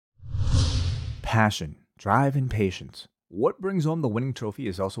passion, drive, and patience. What brings home the winning trophy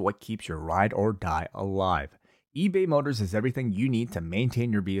is also what keeps your ride or die alive. eBay Motors has everything you need to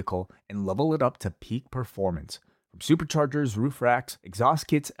maintain your vehicle and level it up to peak performance. From superchargers, roof racks, exhaust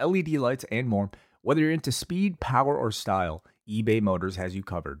kits, LED lights, and more, whether you're into speed, power, or style, eBay Motors has you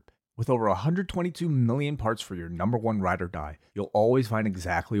covered. With over 122 million parts for your number one ride or die, you'll always find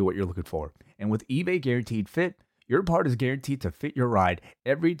exactly what you're looking for. And with eBay Guaranteed Fit, your part is guaranteed to fit your ride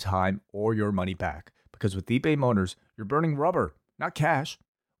every time or your money back. Because with eBay Motors, you're burning rubber, not cash.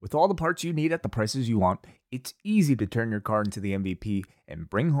 With all the parts you need at the prices you want, it's easy to turn your car into the MVP and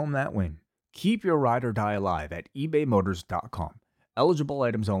bring home that win. Keep your ride or die alive at ebaymotors.com. Eligible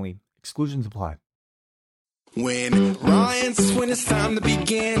items only. Exclusions apply. When it's time to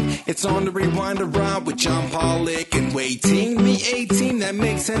begin, it's on the Rewind Around with John Pollock and waiting. The A-Team that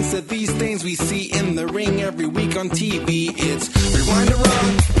makes sense of these things we see in the ring every week on TV. It's Rewind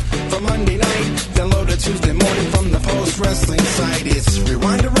Around for Monday night. Download it Tuesday morning from the Post Wrestling site. It's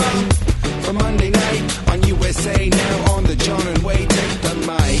Rewind Around for Monday night on USA Now on the John and Wade Take the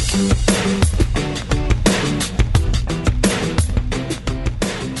Mic.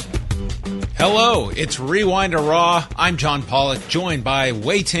 Hello, it's Rewind to Raw. I'm John Pollock, joined by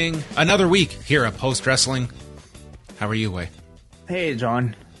Wei Ting. Another week here at Post Wrestling. How are you, Wei? Hey,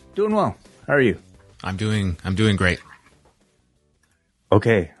 John. Doing well. How are you? I'm doing great.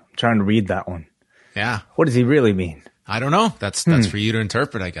 Okay, I'm trying to read that one. Yeah. What does he really mean? I don't know. That's for you to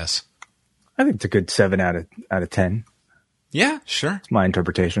interpret, I guess. I think it's a good 7 out of 10. Yeah, sure. It's my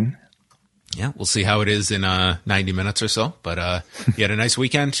interpretation. Yeah, we'll see how it is in 90 minutes or so. But you had a nice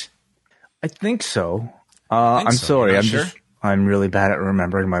weekend? I think so. I'm sorry. I'm really bad at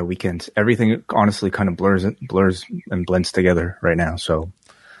remembering my weekends. Everything honestly kind of blurs and blends together right now. So,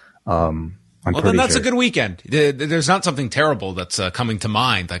 I'm well, then that's a good weekend. There's not something terrible that's coming to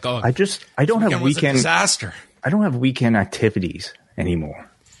mind. Like, oh, I don't have weekend disaster. I don't have weekend activities anymore.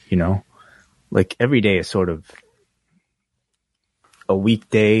 You know, like every day is sort of a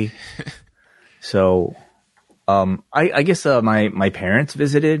weekday. So, I guess my parents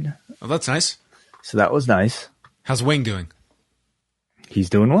visited. Oh, that's nice. So that was nice. How's Wing doing?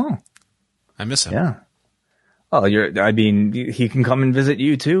 He's doing well. I miss him. Yeah. Oh, he can come and visit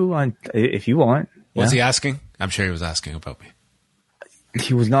you too, if you want. Was he asking? I'm sure he was asking about me.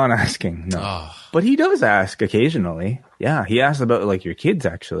 He was not asking, no. Oh. But he does ask occasionally. Yeah, he asked about like your kids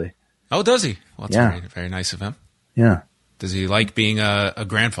actually. Oh, does he? Well, that's very, very nice of him. Yeah. Does he like being a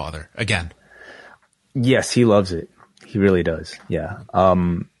grandfather again? Yes, he loves it. He really does. Yeah.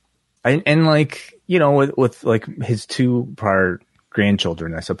 And like, you know, with like his 2 prior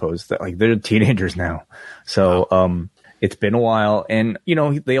grandchildren, I suppose that like they're teenagers now. So, wow. It's been a while, and you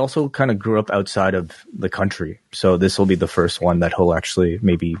know, they also kind of grew up outside of the country. So this will be the first one that he'll actually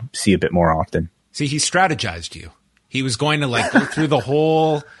maybe see a bit more often. See, he strategized you. He was going to like go through the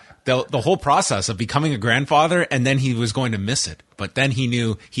whole process of becoming a grandfather, and then he was going to miss it. But then he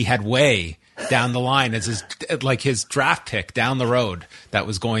knew he had Wei down the line as his draft pick down the road that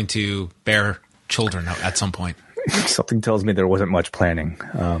was going to bear children at some point. Something tells me there wasn't much planning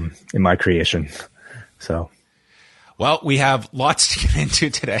in my creation. So, well, we have lots to get into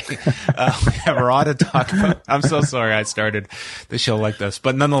today. We have Raw to talk about. I'm so sorry I started the show like this,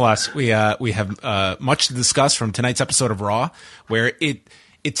 but nonetheless, we have much to discuss from tonight's episode of Raw, where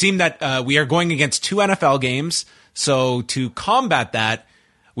it seemed that we are going against 2 NFL games. So to combat that,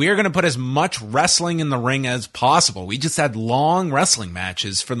 we are going to put as much wrestling in the ring as possible. We just had long wrestling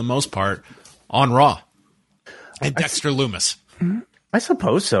matches for the most part on Raw. And Dexter Lumis. I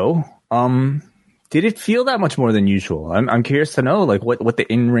suppose so. Did it feel that much more than usual? I'm curious to know, like, what the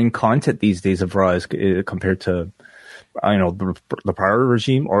in-ring content these days of Raw is compared to, the prior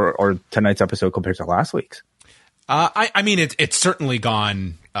regime or tonight's episode compared to last week's. I mean, it's certainly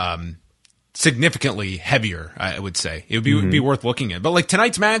gone significantly heavier, I would say. It would be worth looking at. But like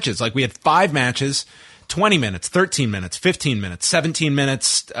tonight's matches, like we had 5 matches, 20 minutes, 13 minutes, 15 minutes, 17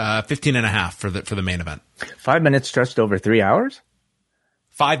 minutes, 15 and a half for the main event. 5 minutes stretched over 3 hours?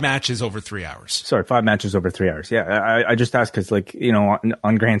 5 matches over 3 hours. Sorry, 5 matches over 3 hours. Yeah, I just asked because, like, you know,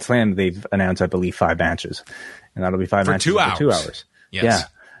 on Grand Slam, they've announced, I believe, 5 matches. And that'll be 5 matches 2 hours. For 2 hours. Yes. Yeah.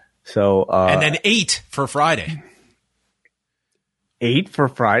 So, and then 8 for Friday. 8 for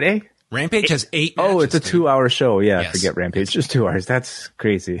Friday? Rampage has 8 matches. Oh, it's a 2-hour show. Yeah, yes. Forget Rampage. Just 2 hours. That's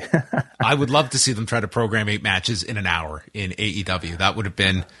crazy. I would love to see them try to program 8 matches in an hour in AEW. That would have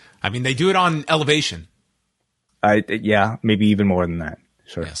been, I mean, they do it on Elevation. Yeah, maybe even more than that.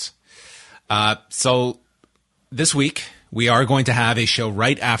 Sure. Yes. So this week we are going to have a show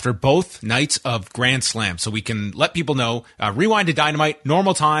right after both nights of Grand Slam. So we can let people know, Rewind to Dynamite,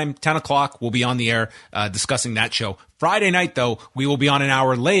 normal time, 10 o'clock, we'll be on the air discussing that show. Friday night, though, we will be on an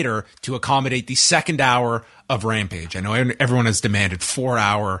hour later to accommodate the second hour of Rampage. I know everyone has demanded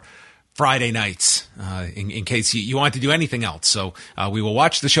 4-hour Friday nights in case you want to do anything else. So we will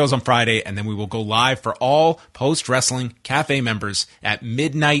watch the shows on Friday, and then we will go live for all Post-Wrestling Cafe members at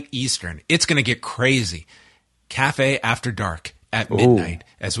midnight Eastern. It's going to get crazy. Cafe After Dark at midnight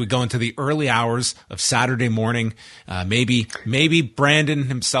as we go into the early hours of Saturday morning. Maybe Brandon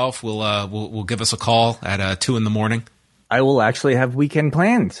himself will give us a call at 2 a.m. I will actually have weekend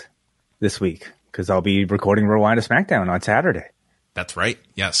plans this week because I'll be recording Rewind to SmackDown on Saturday. That's right.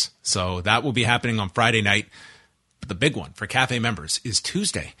 Yes. So that will be happening on Friday night. But the big one for Cafe members is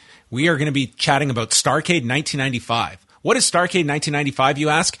Tuesday. We are going to be chatting about Starrcade 1995. What is Starrcade 1995, you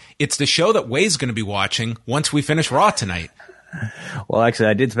ask? It's the show that Way's going to be watching once we finish Raw tonight. Well, actually,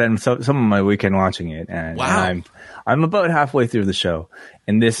 I did spend some of my weekend watching it. And, wow. And I'm about halfway through the show.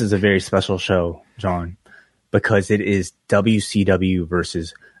 And this is a very special show, John, because it is WCW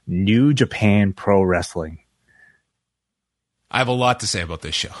versus New Japan Pro Wrestling. I have a lot to say about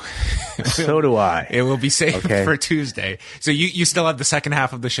this show. So do I. It will be saved for Tuesday. So you still have the second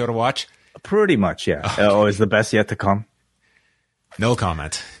half of the show to watch? Pretty much, yeah. Oh, is the best yet to come? No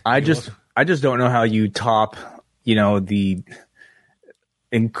comment. I just don't know how you top, the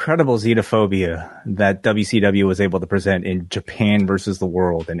incredible xenophobia that WCW was able to present in Japan versus the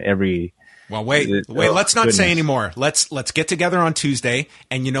world and every. Well, wait, let's not say anymore. Let's get together on Tuesday,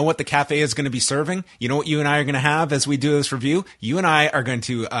 and you know what the cafe is going to be serving? You know what you and I are going to have as we do this review? You and I are going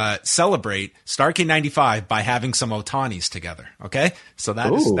to celebrate Starrcade 95 by having some Otanis together, okay? So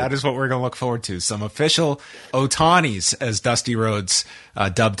that is what we're going to look forward to. Some official Otanis, as Dusty Rhodes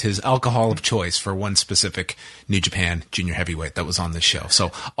dubbed his alcohol of choice for one specific New Japan junior heavyweight that was on this show.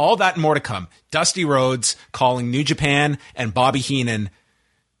 So all that and more to come. Dusty Rhodes calling New Japan and Bobby Heenan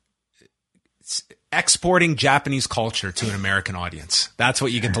exporting Japanese culture to an American audience. That's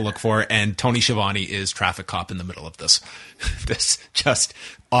what you get to look for. And Tony Schiavone is traffic cop in the middle of this just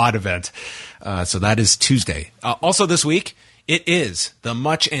odd event. So that is Tuesday. Also this week, it is the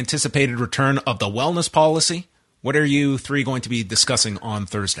much anticipated return of the wellness policy. What are you three going to be discussing on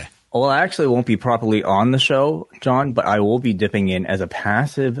Thursday? Well, I actually won't be properly on the show, John, but I will be dipping in as a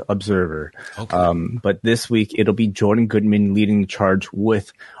passive observer. Okay. But this week, it'll be Jordan Goodman leading the charge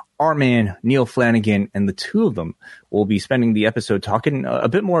with our man, Neil Flanagan, and the two of them will be spending the episode talking a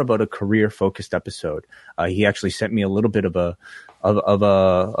bit more about a career-focused episode. He actually sent me a little bit of a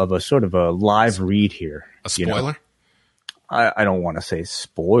sort of a live read here. A spoiler? I don't want to say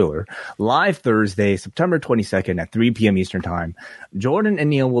spoiler. Live Thursday, September 22nd at 3 p.m. Eastern Time, Jordan and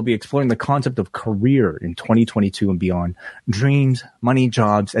Neil will be exploring the concept of career in 2022 and beyond. Dreams, money,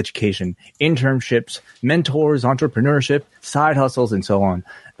 jobs, education, internships, mentors, entrepreneurship, side hustles, and so on.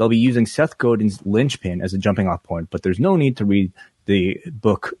 They'll be using Seth Godin's Linchpin as a jumping off point, but there's no need to read the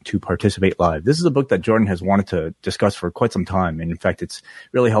book to participate live. This is a book that Jordan has wanted to discuss for quite some time. And in fact, it's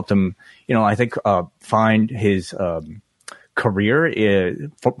really helped him, I think, find his,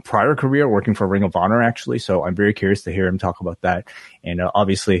 prior career working for Ring of Honor, actually. So I'm very curious to hear him talk about that. And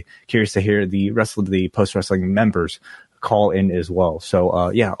obviously curious to hear the rest of the Post Wrestling members call in as well. So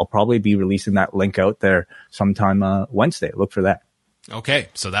I'll probably be releasing that link out there sometime Wednesday. Look for that. Okay,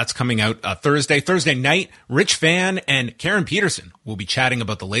 so that's coming out Thursday night. Rich Van and Karen Peterson will be chatting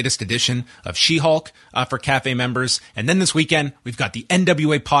about the latest edition of She-Hulk for Cafe members. And then this weekend, we've got the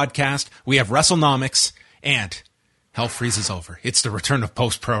NWA podcast. We have WrestleNomics, and hell freezes over. It's the return of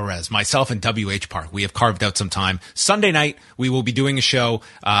Post Pro Res. Myself and WH Park, we have carved out some time. Sunday night, we will be doing a show.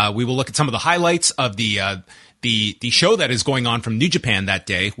 We will look at some of the highlights of the show that is going on from New Japan that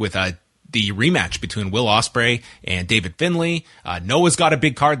day with the rematch between Will Ospreay and David Finlay. Noah's got a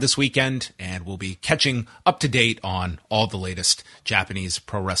big card this weekend, and we'll be catching up to date on all the latest Japanese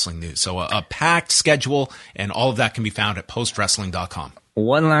pro wrestling news. So a packed schedule, and all of that can be found at postwrestling.com.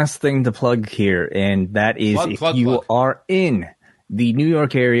 One last thing to plug here, and that is if you are in the New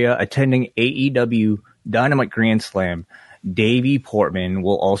York area attending AEW Dynamite Grand Slam, Davey Portman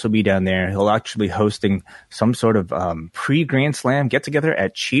will also be down there. He'll actually be hosting some sort of pre-Grand Slam get-together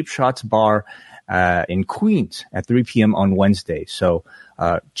at Cheap Shots Bar in Queens at 3 p.m. on Wednesday. So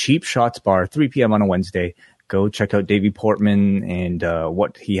Cheap Shots Bar, 3 p.m. on a Wednesday. Go check out Davey Portman and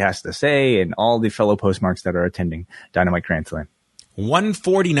what he has to say and all the fellow postmarks that are attending Dynamite Grand Slam.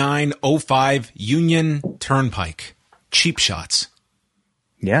 14905 Union Turnpike. Cheap Shots.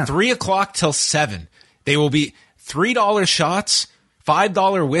 Yeah. 3 o'clock till 7. They will be $3 shots,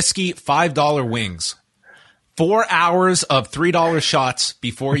 $5 whiskey, $5 wings. 4 hours of $3 shots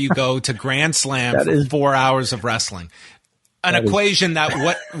before you go to Grand Slam for 4 hours of wrestling. An equation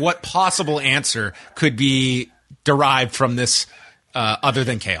that what possible answer could be derived from this other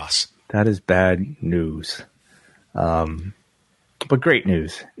than chaos? That is bad news. But great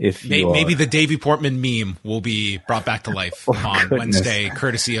news. If maybe the Davey Portman meme will be brought back to life on Wednesday,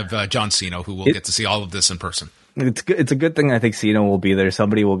 courtesy of John Cena, who will get to see all of this in person. It's a good thing I think Cena will be there.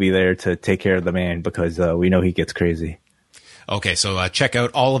 Somebody will be there to take care of the man because we know he gets crazy. Okay, so check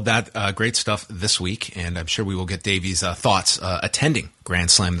out all of that great stuff this week, and I'm sure we will get Davey's thoughts attending Grand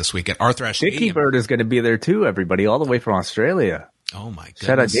Slam this week at Arthur Ashe Stadium. Dickie Bird is going to be there too, everybody, all the way from Australia. Oh, my goodness.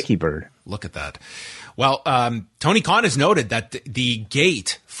 Shout out Dickie Bird. Look at that. Well, Tony Khan has noted that the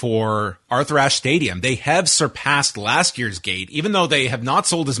gate for Arthur Ashe Stadium, they have surpassed last year's gate, even though they have not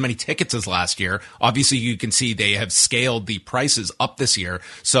sold as many tickets as last year. Obviously, you can see they have scaled the prices up this year.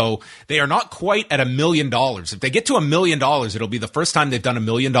 So they are not quite at $1 million. If they get to $1 million, it'll be the first time they've done $1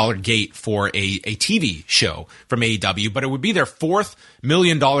 million gate for a TV show from AEW, but it would be their fourth $1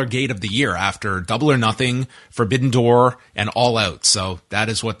 million gate of the year after Double or Nothing, Forbidden Door, and All Out. So that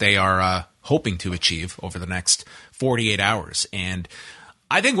is what they are hoping to achieve over the next 48 hours. And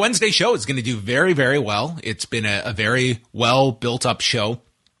I think Wednesday's show is going to do very, very well. It's been a very well built up show.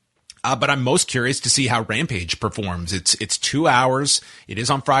 But I'm most curious to see how Rampage performs. It's 2 hours. It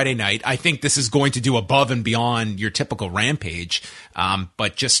is on Friday night. I think this is going to do above and beyond your typical Rampage.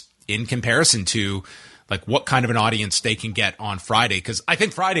 But just in comparison to like what kind of an audience they can get on Friday. Because I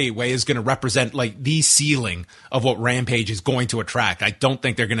think Friday Way is going to represent like the ceiling of what Rampage is going to attract. I don't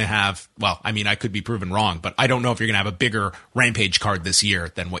think they're going to have, well, I mean, I could be proven wrong, but I don't know if you're going to have a bigger Rampage card this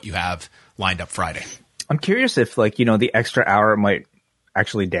year than what you have lined up Friday. I'm curious if like, the extra hour might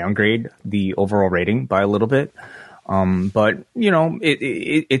actually downgrade the overall rating by a little bit. But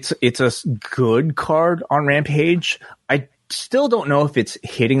it's a good card on Rampage. I still don't know if it's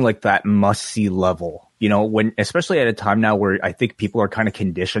hitting like that must-see level. When especially at a time now where I think people are kind of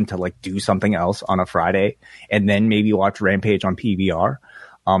conditioned to like do something else on a Friday and then maybe watch Rampage on PVR.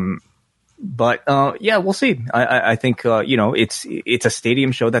 But we'll see. I think it's a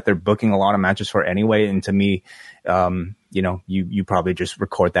stadium show that they're booking a lot of matches for anyway. And to me, you probably just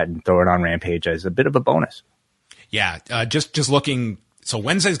record that and throw it on Rampage as a bit of a bonus. Yeah, just looking. So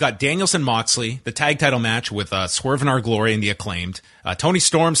Wednesday's got Danielson Moxley, the tag title match with Swerve in Our Glory and the Acclaimed. Tony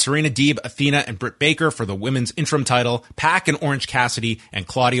Storm, Serena Deeb, Athena, and Britt Baker for the women's interim title. Pac and Orange Cassidy and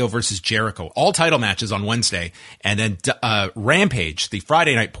Claudio versus Jericho. All title matches on Wednesday. And then Rampage, the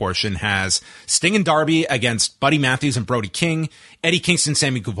Friday night portion, has Sting and Darby against Buddy Matthews and Brody King. Eddie Kingston,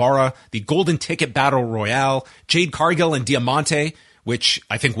 Sammy Guevara. The Golden Ticket Battle Royale. Jade Cargill and Diamante, which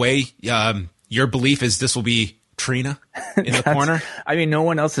I think, your belief is this will be Trina in the corner. I mean, no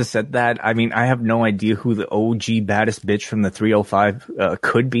one else has said that. I mean, I have no idea who the OG baddest bitch from the 305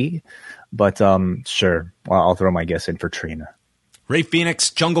 could be, but sure. Well, I'll throw my guess in for Trina. Ray Phoenix,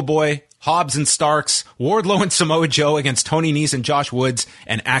 Jungle Boy, Hobbs and Starks, Wardlow and Samoa Joe against Tony Nese and Josh Woods,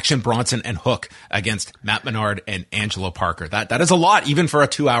 and Action Bronson and Hook against Matt Menard and Angelo Parker. That is a lot, even for a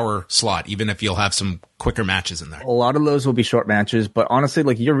 2 hour slot, even if you'll have some quicker matches in there. A lot of those will be short matches, but honestly,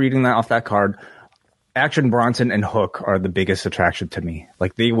 like you're reading that off that card, Action Bronson and Hook are the biggest attraction to me.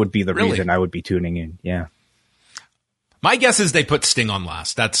 Like they would be the reason I would be tuning in. Yeah. My guess is they put Sting on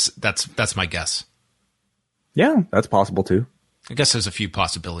last. That's my guess. Yeah, that's possible too. I guess there's a few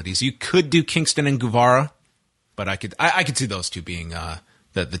possibilities. You could do Kingston and Guevara, but I could see those two being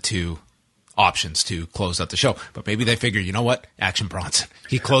the two options to close out the show. But maybe they figure, you know what? Action Bronson.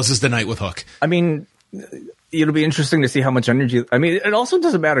 He closes the night with Hook. I mean, it'll be interesting to see how much energy. I mean, it also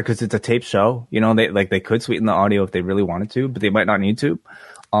doesn't matter because it's a tape show. They could sweeten the audio if they really wanted to, but they might not need to.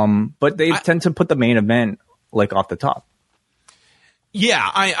 But they tend to put the main event like off the top. Yeah,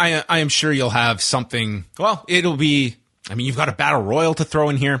 I am sure you'll have something. Well, it'll be. I mean, you've got a battle royal to throw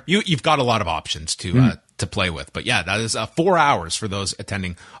in here. You've got a lot of options to play with. But yeah, that is 4 hours for those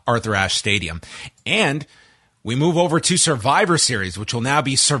attending Arthur Ashe Stadium, and we move over to Survivor Series, which will now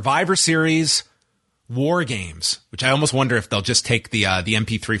be Survivor Series War Games, which I almost wonder if they'll just take the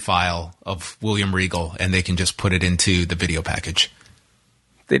MP3 file of William Regal and they can just put it into the video package.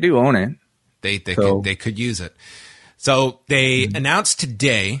 They do own it. They could use it. So they announced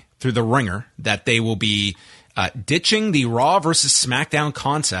today through the Ringer that they will be ditching the Raw versus SmackDown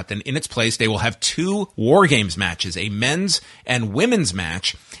concept, and in its place they will have 2 War Games matches, a men's and women's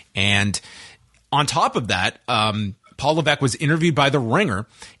match. And on top of that, Paul Levesque was interviewed by The Ringer,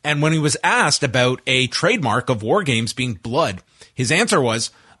 and when he was asked about a trademark of War Games being blood, His answer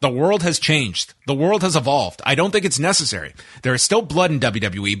was, the world has changed. The world has evolved. I don't think it's necessary. There is still blood in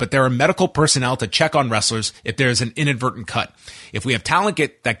WWE, but there are medical personnel to check on wrestlers if there is an inadvertent cut. If we have talent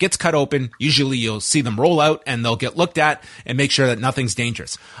that gets cut open, usually you'll see them roll out and they'll get looked at and make sure that nothing's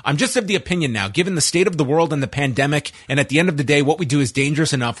dangerous. I'm just of the opinion now, given the state of the world and the pandemic, and at the end of the day, what we do is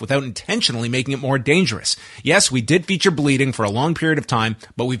dangerous enough without intentionally making it more dangerous. Yes, we did feature bleeding for a long period of time,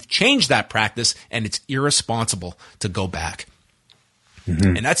 but we've changed that practice and it's irresponsible to go back.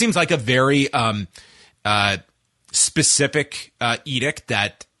 Mm-hmm. And that seems like a very specific edict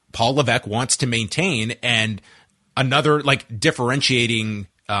that Paul Levesque wants to maintain, and another like differentiating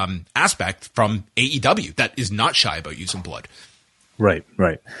aspect from AEW that is not shy about using blood. Right.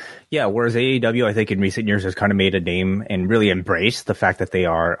 Yeah, whereas AEW, I think in recent years has kind of made a name and really embraced the fact that they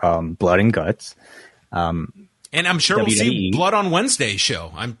are blood and guts. And I'm sure we'll see blood on Wednesday's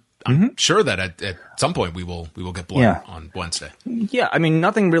show. I'm sure that at some point we will get blood on Wednesday. Yeah, I mean,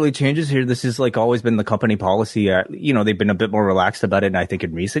 nothing really changes here. This has like always been the company policy. They've been a bit more relaxed about it, and I think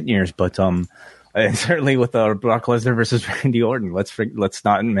in recent years. But and certainly with Brock Lesnar versus Randy Orton, let's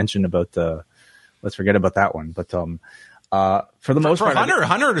not mention about let's forget about that one. But for the most part,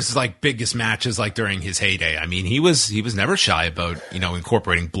 Hunter's like biggest matches like during his heyday. I mean, he was never shy about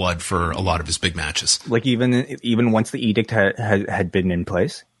incorporating blood for a lot of his big matches. Like even once the edict had been in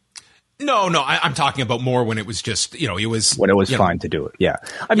place. No, I'm talking about more when it was just, it was when it was fine to do it. Yeah.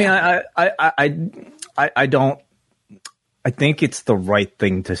 I mean, I think it's the right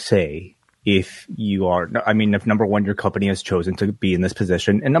thing to say if number one, your company has chosen to be in this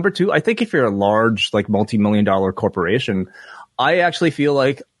position. And number two, I think if you're a large, like multi-million-dollar corporation, I actually feel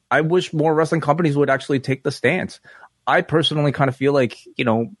like I wish more wrestling companies would actually take the stance. I personally kind of feel like,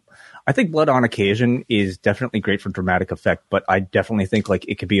 I think blood on occasion is definitely great for dramatic effect, but I definitely think like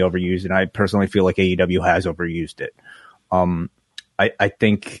it could be overused, and I personally feel like AEW has overused it. I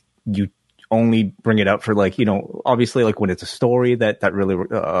think you only bring it up for like, obviously like when it's a story that really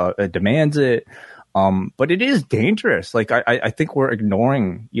demands it. But it is dangerous. Like I think we're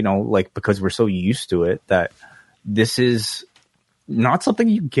ignoring, like because we're so used to it that this is not something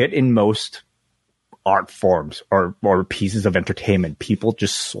you get in most art forms or pieces of entertainment. People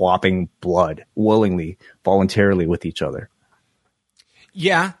just swapping blood willingly, voluntarily with each other.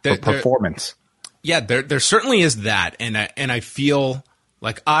 Yeah, for performance. There certainly is that, and I feel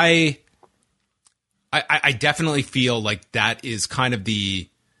like I definitely feel like that is kind of the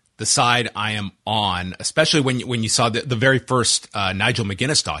side I am on, especially when you saw the very first Nigel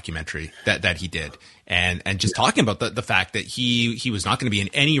McGuinness documentary that he did. And just talking about the fact that he was not going to be in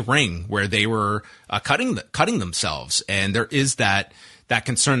any ring where they were cutting themselves, and there is that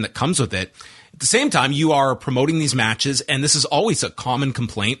concern that comes with it. At the same time, you are promoting these matches, and this is always a common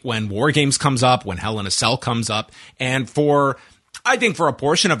complaint when War Games comes up, when Hell in a Cell comes up, and I think for a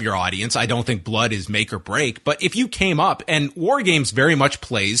portion of your audience, I don't think blood is make or break. But if you came up, and War Games very much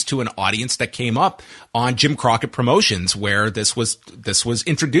plays to an audience that came up on Jim Crockett Promotions, where this was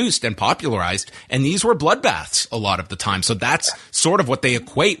introduced and popularized, and these were bloodbaths a lot of the time. So that's sort of what they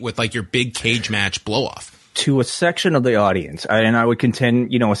equate with like your big cage match blow off. To a section of the audience, and I would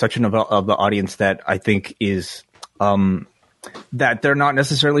contend, a section of the audience that I think is that they're not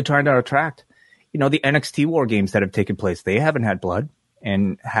necessarily trying to attract. The NXT War Games that have taken place, they haven't had blood,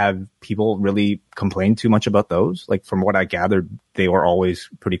 and have people really complained too much about those? Like from what I gathered, they were always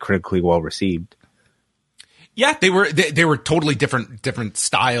pretty critically well received. Yeah, they were totally different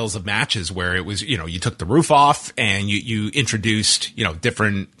styles of matches where it was, you took the roof off and you introduced,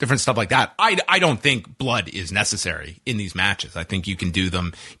 different stuff like that. I don't think blood is necessary in these matches. I think you can do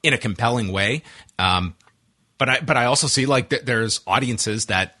them in a compelling way. But I also see like there's audiences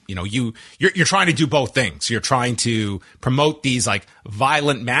that, you're trying to do both things. You're trying to promote these like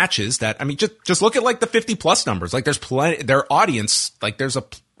violent matches that, I mean, just look at like the 50+ numbers. Like their audience, like there's a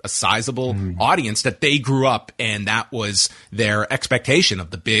sizable audience that they grew up, and that was their expectation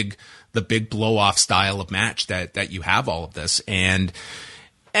of the big blow off style of match that you have all of this. And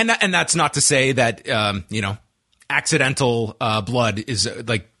that's not to say that, accidental blood is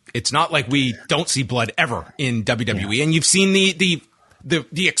like, it's not like we don't see blood ever in WWE. Yeah. And you've seen the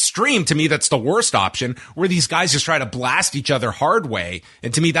extreme. To me, that's the worst option, where these guys just try to blast each other hard way.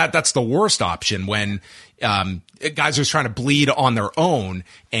 And to me, that's the worst option, when guys are just trying to bleed on their own,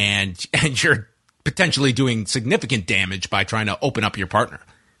 and you're potentially doing significant damage by trying to open up your partner.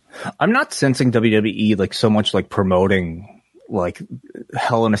 I'm not sensing WWE like so much like promoting like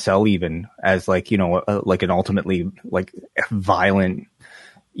Hell in a Cell even as like, like an ultimately like violent,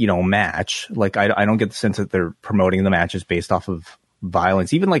 match. Like I don't get the sense that they're promoting the matches based off of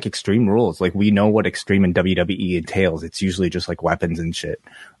violence, even like Extreme Rules. Like we know what Extreme in WWE entails. It's usually just like weapons and shit,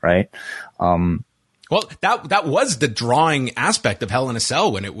 right? Well, that was the drawing aspect of Hell in a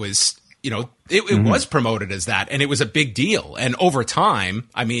Cell when it was, it was promoted as that, and it was a big deal. And over time,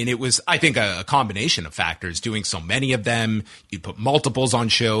 I mean, it was, I think, a combination of factors, doing so many of them. You put multiples on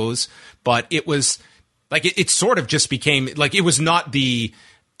shows, but it was like, it sort of just became like, it was not the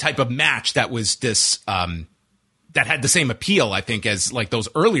type of match that was this, that had the same appeal, I think, as like those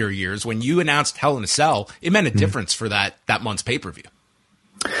earlier years when you announced Hell in a Cell. It meant a difference for that month's pay-per-view.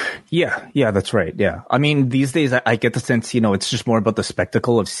 Yeah, that's right. Yeah. I mean, these days I get the sense, it's just more about the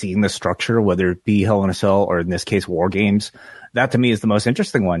spectacle of seeing the structure, whether it be Hell in a Cell or in this case, War Games. That to me is the most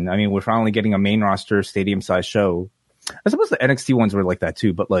interesting one. I mean, we're finally getting a main roster stadium size show. I suppose the NXT ones were like that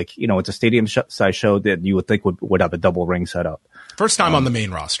too, but like, it's a stadium size show that you would think would have a double ring setup. First time on the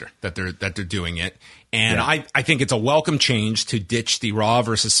main roster that they're doing it. And yeah. I think it's a welcome change to ditch the Raw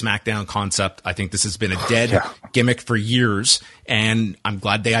versus SmackDown concept. I think this has been a dead gimmick for years, and I'm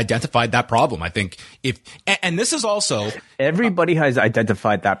glad they identified that problem. I think and this is also... Everybody has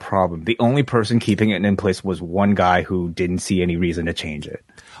identified that problem. The only person keeping it in place was one guy who didn't see any reason to change it.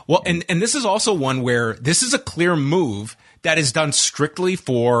 Well, and this is also one where this is a clear move that is done strictly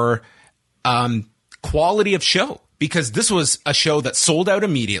for quality of show, because this was a show that sold out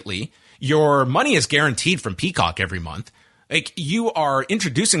immediately. Your money is guaranteed from Peacock every month. Like, you are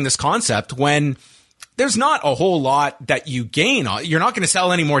introducing this concept when there's not a whole lot that you gain. You're not going to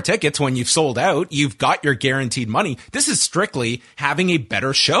sell any more tickets when you've sold out. You've got your guaranteed money. This is strictly having a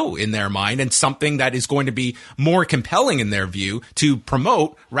better show in their mind, and something that is going to be more compelling in their view to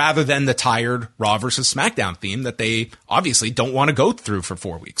promote, rather than the tired Raw versus SmackDown theme that they obviously don't want to go through for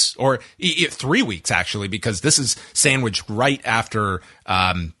 4 weeks or 3 weeks, actually, because this is sandwiched right after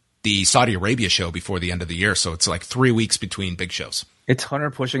the Saudi Arabia show before the end of the year. So it's like 3 weeks between big shows. It's Hunter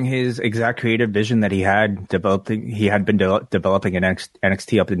pushing his exact creative vision that he had developing. He had been developing an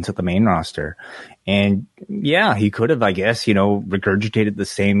NXT up into the main roster. And yeah, he could have, I guess, regurgitated the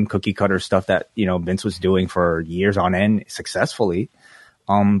same cookie cutter stuff that, Vince was doing for years on end successfully.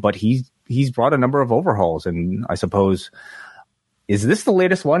 But he's brought a number of overhauls. And I suppose, is this the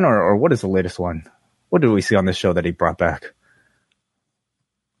latest one or what is the latest one? What did we see on this show that he brought back?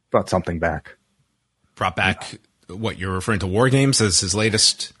 Brought something back. Brought back what you're referring to, War Games as his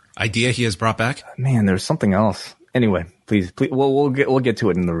latest idea he has brought back? Man, there's something else. Anyway, please, we'll get to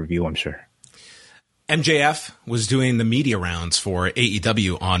it in the review, I'm sure. MJF was doing the media rounds for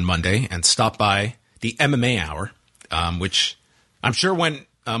AEW on Monday and stopped by the MMA Hour, which I'm sure went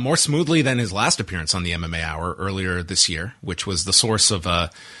more smoothly than his last appearance on the MMA Hour earlier this year, which was the source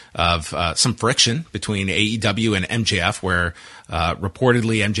of some friction between AEW and MJF, where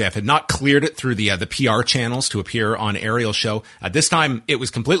reportedly MJF had not cleared it through the PR channels to appear on Ariel's show. This time it was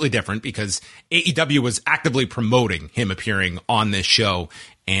completely different because AEW was actively promoting him appearing on this show.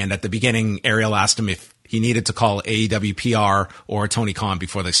 And at the beginning, Ariel asked him if he needed to call AEW PR or Tony Khan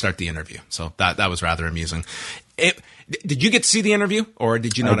before they start the interview. So that was rather amusing. Did you get to see the interview, or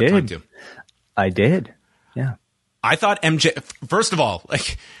did you not have time to? I did. Yeah. I thought first of all,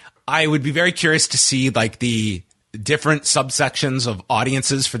 like, I would be very curious to see like the different subsections of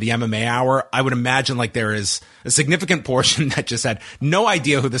audiences for the MMA Hour. I would imagine like there is a significant portion that just had no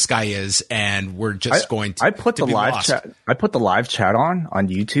idea who this guy is, and we're just going to. I put the live chat. I put the live chat on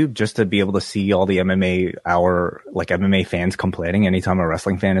YouTube just to be able to see all the MMA Hour, like MMA fans complaining anytime a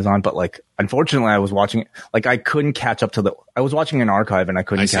wrestling fan is on. But like, unfortunately, I was watching, like, I couldn't catch up to I was watching an archive and I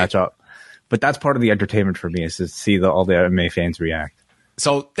couldn't catch up. But that's part of the entertainment for me, is to see all the MMA fans react.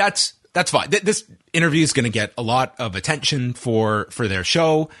 So that's fine. This interview is going to get a lot of attention for their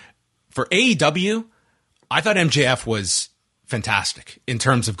show. For AEW, I thought MJF was fantastic in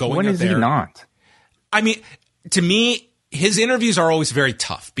terms of going up there. When is he not? I mean, to me, his interviews are always very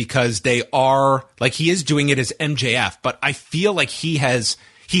tough because they are like, he is doing it as MJF, but I feel like he has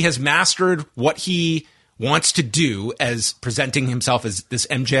mastered what he wants to do as presenting himself as this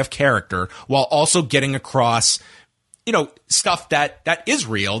MJF character, while also getting across, stuff that is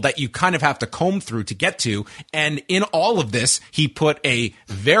real that you kind of have to comb through to get to. And in all of this, he put a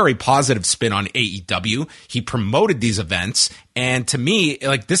very positive spin on AEW. He promoted these events. And to me,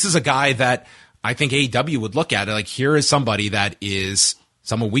 like, this is a guy that I think AEW would look at. Like, here is somebody that is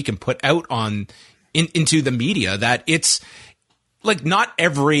someone we can put out into the media, that it's like, not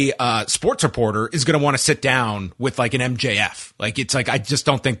every sports reporter is going to want to sit down with like an MJF. Like, it's like, I just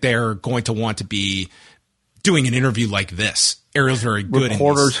don't think they're going to want to be doing an interview like this. Ariel's very good.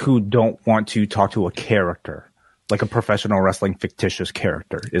 Reporters who don't want to talk to a character. like a professional wrestling fictitious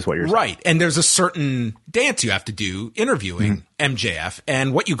character is what you're saying. Right. And there's a certain dance you have to do interviewing MJF.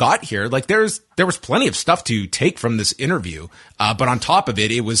 And what you got here, like there was plenty of stuff to take from this interview. But on top of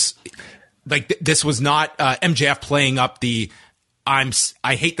it, it was like, this was not MJF playing up the,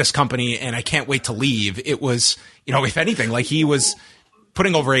 I hate this company and I can't wait to leave. It was, you know, if anything, like he was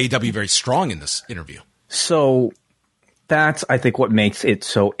putting over AEW very strong in this interview. So that's, I think, what makes it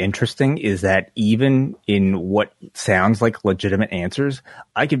so interesting is that even in what sounds like legitimate answers,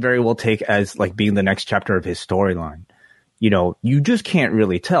 I could very well take as like being the next chapter of his storyline. You know, you just can't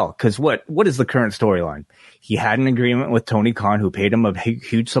really tell because what is the current storyline? He had an agreement with Tony Khan, who paid him a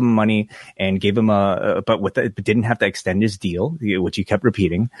huge sum of money and gave him but didn't have to extend his deal, which he kept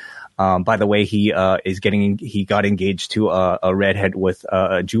repeating. By the way, he got engaged to a redhead with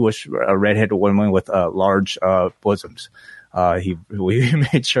a redhead woman with large bosoms. We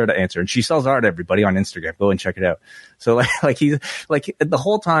made sure to answer, and she sells art. Everybody on Instagram, go and check it out. So like he's like the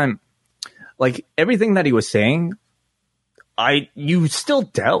whole time, like everything that he was saying, you still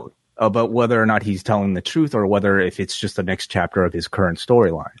doubt about whether or not he's telling the truth or whether if it's just the next chapter of his current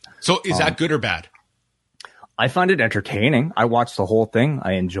storyline. So is that good or bad? I find it entertaining. I watched the whole thing.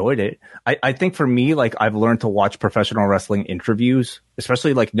 I enjoyed it. I think for me, like I've learned to watch professional wrestling interviews,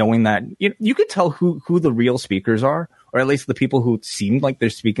 especially like knowing that you could tell who the real speakers are, or at least the people who seem like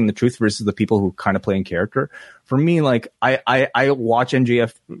they're speaking the truth versus the people who kind of play in character. For me, like I watch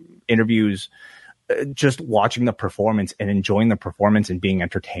MJF interviews just watching the performance and enjoying the performance and being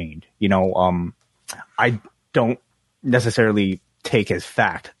entertained. You know, I don't necessarily take as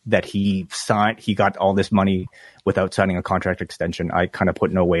fact that he got all this money without signing a contract extension. I kind of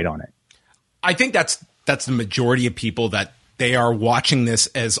put no weight on it. I think that's the majority of people, that they are watching this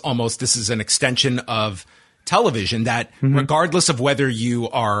as almost this is an extension of television, that regardless of whether you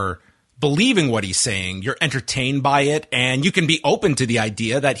are believing what he's saying, you're entertained by it, and you can be open to the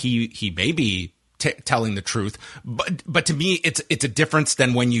idea that he may be telling the truth. But to me, it's a difference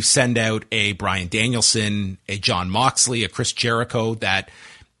than when you send out a Bryan Danielson, a Jon Moxley, a Chris Jericho, that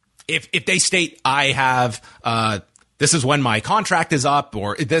if they state, I have, this is when my contract is up,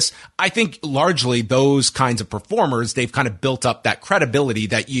 or this, I think largely those kinds of performers, they've kind of built up that credibility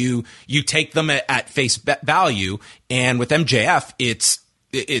that you take them at face value. And with MJF,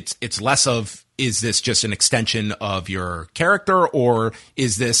 it's less of, is this just an extension of your character, or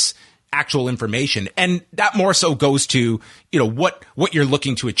is this actual information? And that more so goes to, what you're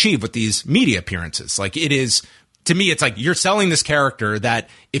looking to achieve with these media appearances. Like it is, to me, it's like you're selling this character that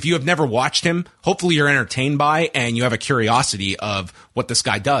if you have never watched him, hopefully you're entertained by, and you have a curiosity of what this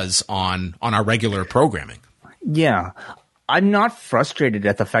guy does on our regular programming. Yeah. I'm not frustrated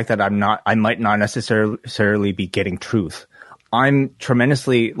at the fact that I might not necessarily be getting truth. I'm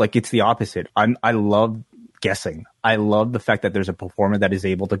tremendously, like, it's the opposite. I love guessing. I love the fact that there's a performer that is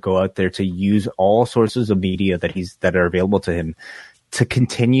able to go out there to use all sources of media that are available to him to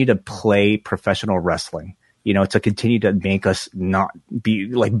continue to play professional wrestling, to continue to make us not be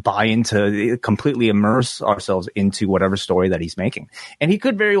like buy into, completely immerse ourselves into whatever story that he's making. And he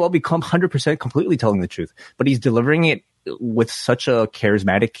could very well become 100% completely telling the truth, but he's delivering it with such a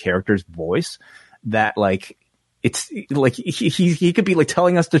charismatic character's voice that, like, it's like he could be like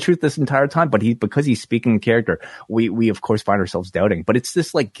telling us the truth this entire time, but because he's speaking in character, we of course find ourselves doubting. But it's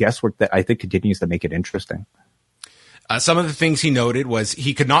this like guesswork that I think continues to make it interesting. Some of the things he noted was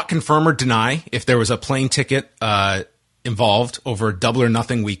he could not confirm or deny if there was a plane ticket involved over Double or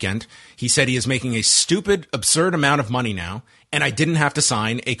Nothing weekend. He said he is making a stupid, absurd amount of money now, and I didn't have to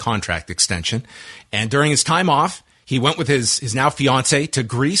sign a contract extension. And during his time off, he went with his now fiance to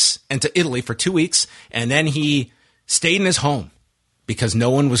Greece and to Italy for 2 weeks, and then he stayed in his home because no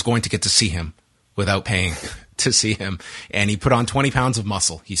one was going to get to see him without paying to see him. And he put on 20 pounds of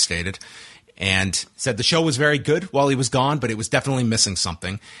muscle, he stated, and said the show was very good while he was gone, but it was definitely missing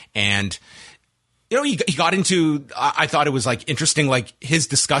something. And he got into, I thought it was like interesting, like his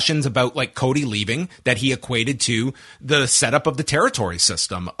discussions about like Cody leaving, that he equated to the setup of the territory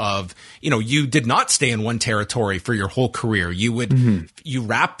system of, you did not stay in one territory for your whole career. You would, you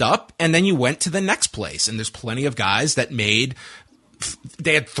wrapped up and then you went to the next place. And there's plenty of guys that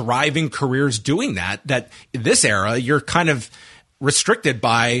they had thriving careers doing that this era, you're kind of restricted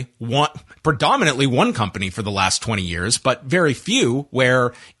by predominantly one company for the last 20 years, but very few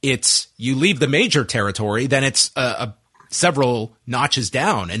where it's you leave the major territory, then it's several notches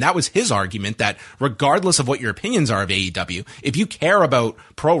down. And that was his argument, that regardless of what your opinions are of AEW, if you care about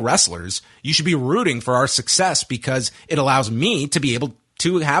pro wrestlers, you should be rooting for our success because it allows me to be able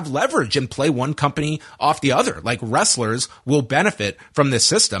to have leverage and play one company off the other. Like, wrestlers will benefit from this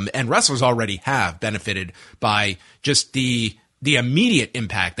system, and wrestlers already have benefited by just the immediate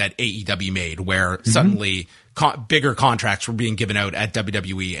impact that AEW made, where suddenly bigger contracts were being given out at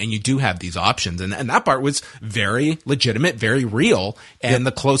WWE, and you do have these options. And that part was very legitimate, very real. And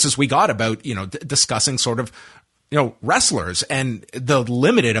the closest we got about, discussing sort of, wrestlers and the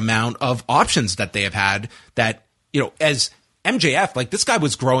limited amount of options that they have had that, as MJF, like, this guy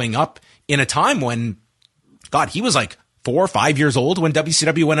was growing up in a time when, God, he was like 4 or 5 years old when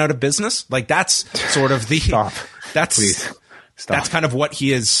WCW went out of business. Like, that's sort of the, Stop. Please. Stop. That's kind of what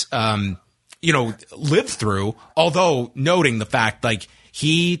he is, lived through, although noting the fact, like,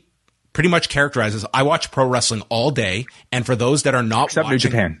 he pretty much characterizes, I watch pro wrestling all day, and for those that are not except watching, New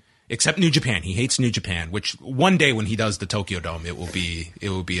Japan. Except New Japan. He hates New Japan, which one day when he does the Tokyo Dome, it will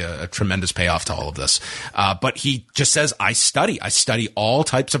be a tremendous payoff to all of this. But he just says, I study all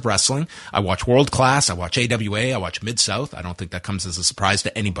types of wrestling. I watch World Class. I watch AWA. I watch Mid-South. I don't think that comes as a surprise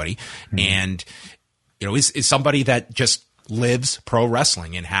to anybody. And, is somebody that just lives pro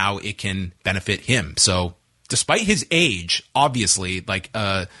wrestling and how it can benefit him. So despite his age, obviously, like,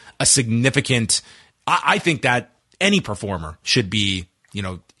 a significant, I think that any performer should be,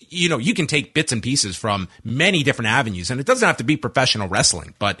 you can take bits and pieces from many different avenues, and it doesn't have to be professional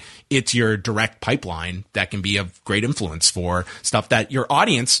wrestling, but it's your direct pipeline that can be of great influence for stuff that your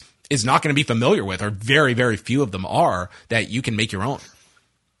audience is not going to be familiar with, or very, very few of them are, that you can make your own.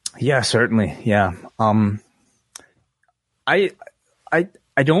 Yeah, certainly. Yeah. I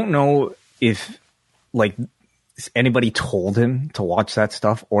don't know if, like, anybody told him to watch that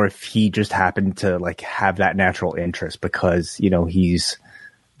stuff, or if he just happened to, like, have that natural interest because, he's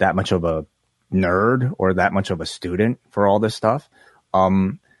that much of a nerd or that much of a student for all this stuff. I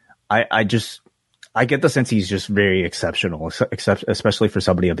get the sense he's just very exceptional, especially for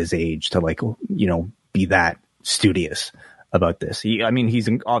somebody of his age to, like, be that studious about this. He's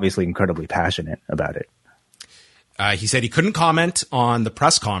obviously incredibly passionate about it. He said he couldn't comment on the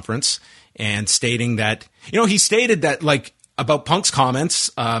press conference, and stating that, he stated that, like, about Punk's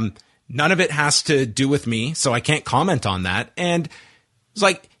comments, none of it has to do with me, so I can't comment on that. And it's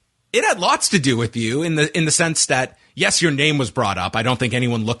like, it had lots to do with you in the sense that, yes, your name was brought up. I don't think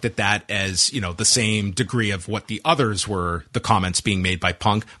anyone looked at that as, the same degree of what the others were, the comments being made by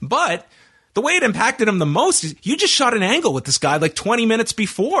Punk. But the way it impacted him the most is you just shot an angle with this guy like 20 minutes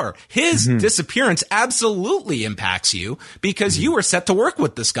before. His disappearance absolutely impacts you because you were set to work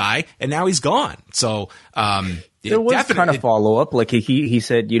with this guy, and now he's gone. So there was kind of follow-up. Like, he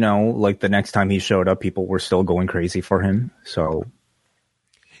said, like, the next time he showed up, people were still going crazy for him. So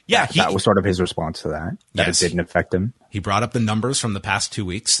yeah, that was sort of his response to that. Yes, it didn't affect him. He brought up the numbers from the past 2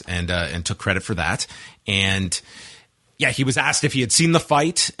 weeks and took credit for that. And yeah, he was asked if he had seen the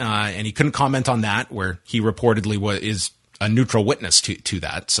fight, and he couldn't comment on that, where he reportedly is a neutral witness to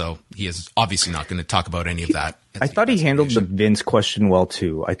that. So he is obviously not going to talk about any of that. I thought he handled the Vince question well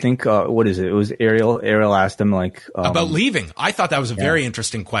too. I think, what is it? It was Ariel. Ariel asked him, like, about leaving. I thought that was a very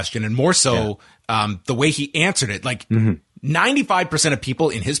interesting question, and more so, the way he answered it. Like, 95% of people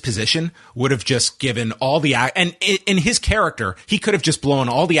in his position would have just given all the, and in his character, he could have just blown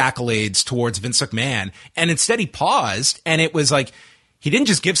all the accolades towards Vince McMahon. And instead he paused, and it was like, he didn't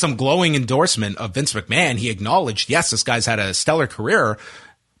just give some glowing endorsement of Vince McMahon. He acknowledged, yes, this guy's had a stellar career,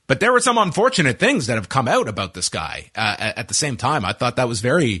 but there were some unfortunate things that have come out about this guy. At the same time, I thought that was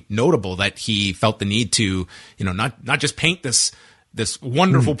very notable that he felt the need to, not just paint this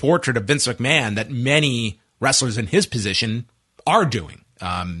wonderful portrait of Vince McMahon that many wrestlers in his position are doing,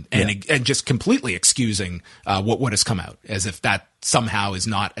 and just completely excusing what has come out, as if that somehow is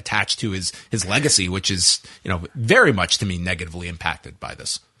not attached to his legacy, which is, very much to me negatively impacted by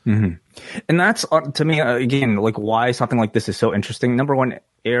this. And that's, to me, again, like, why something like this is so interesting. Number one,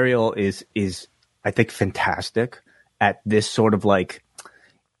 Ariel is I think fantastic at this sort of like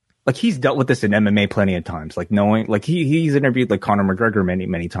he's dealt with this in MMA plenty of times, like knowing, like he's interviewed like Conor McGregor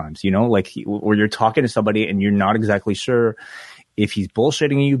many times, like where you're talking to somebody and you're not exactly sure if he's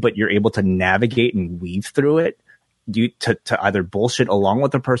bullshitting you, but you're able to navigate and weave through it, to either bullshit along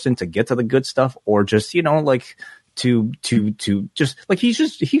with the person to get to the good stuff, or just, like to just like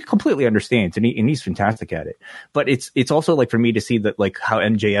he completely understands, and he's fantastic at it. But it's also like, for me to see that, like, how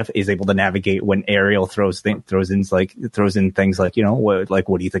MJF is able to navigate when Ariel throws in things like,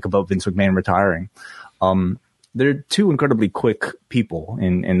 what do you think about Vince McMahon retiring? They're two incredibly quick people,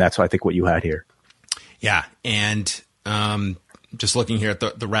 and that's, I think, what you had here. Yeah, and just looking here at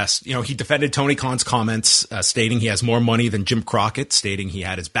the rest, he defended Tony Khan's comments, stating he has more money than Jim Crockett, stating he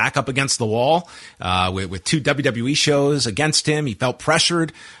had his back up against the wall, with 2 WWE shows against him. He felt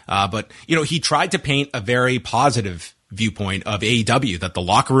pressured. But he tried to paint a very positive viewpoint of AEW, that the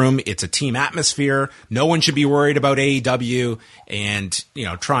locker room, it's a team atmosphere. No one should be worried about AEW, and,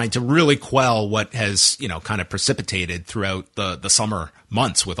 trying to really quell what has, kind of precipitated throughout the summer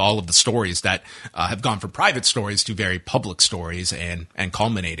months with all of the stories that have gone from private stories to very public stories and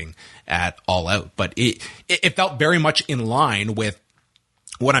culminating at All Out. But it felt very much in line with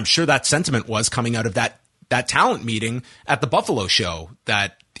what I'm sure that sentiment was coming out of that talent meeting at the Buffalo show,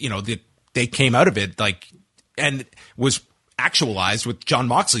 that, they came out of it and was actualized with Jon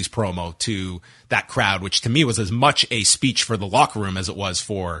Moxley's promo to that crowd, which to me was as much a speech for the locker room as it was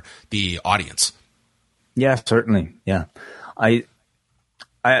for the audience. Yeah, certainly. Yeah. I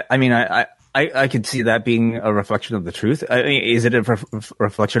could see that being a reflection of the truth. Is it a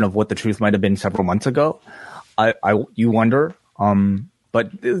reflection of what the truth might have been several months ago? You wonder.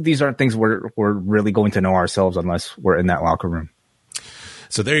 But these aren't things we're really going to know ourselves unless we're in that locker room.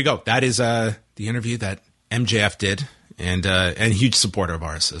 So there you go. That is the interview that MJF did, and a huge supporter of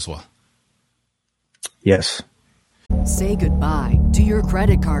ours as well. Yes. Say goodbye to your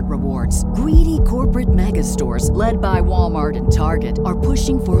credit card rewards. Greedy corporate mega stores, led by Walmart and Target, are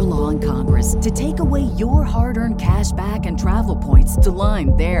pushing for a law in Congress to take away your hard-earned cash back and travel points to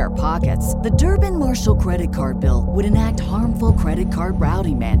line their pockets. The Durbin-Marshall credit card bill would enact harmful credit card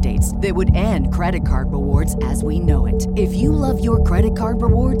routing mandates that would end credit card rewards as we know it. If you love your credit card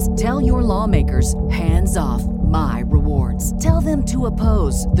rewards, tell your lawmakers, hands off my rewards. Tell them to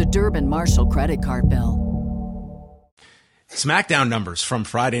oppose the Durbin-Marshall credit card bill. SmackDown numbers from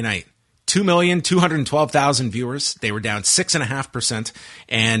Friday night. 2,212,000 viewers. They were down 6.5%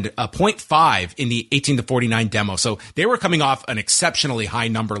 and a 0.5 in the 18 to 49 demo. So they were coming off an exceptionally high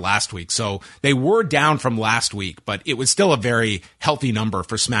number last week. So they were down from last week, but it was still a very healthy number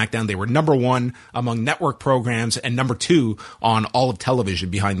for SmackDown. They were number 1 among network programs and number 2 on all of television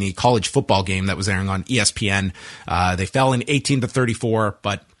behind the college football game that was airing on ESPN. They fell in 18 to 34,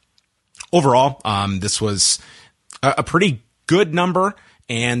 but overall, this was a pretty good number.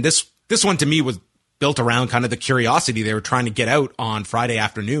 And this one to me was built around kind of the curiosity they were trying to get out on Friday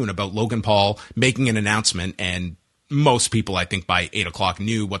afternoon about Logan Paul making an announcement. And most people, I think, by 8 o'clock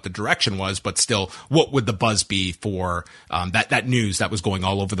knew what the direction was, but still, what would the buzz be for that news that was going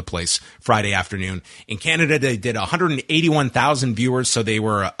all over the place Friday afternoon? In Canada, they did 181,000 viewers. So they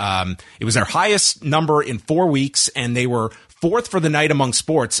were, it was their highest number in 4 weeks, and they were 4th for the night among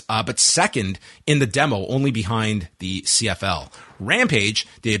sports, but 2nd in the demo, only behind the CFL. Rampage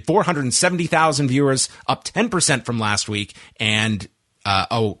did 470,000 viewers, up 10% from last week, and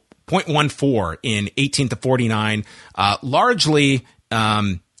 0.14 in 18 to 49. Largely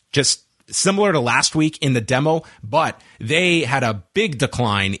just similar to last week in the demo, but they had a big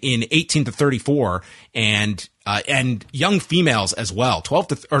decline in 18 to 34, and young females as well.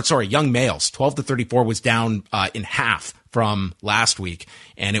 Young males, 12 to 34 was down in half from last week,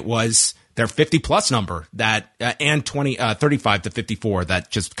 and it was their 50 plus number that and 35 to 54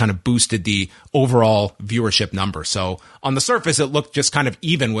 that just kind of boosted the overall viewership number. So on the surface, it looked just kind of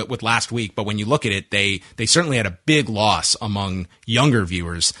even with last week, but when you look at it, they certainly had a big loss among younger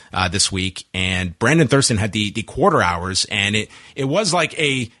viewers this week. And Brandon Thurston had the quarter hours, and it was like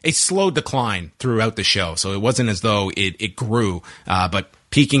a slow decline throughout the show. So it wasn't as though it grew, but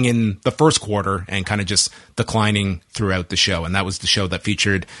peaking in the first quarter and kind of just declining throughout the show. And that was the show that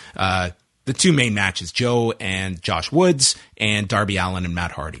featured the 2 main matches, Joe and Josh Woods, and Darby Allin and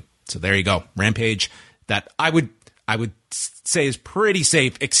Matt Hardy. So there you go. Rampage, that I would say is pretty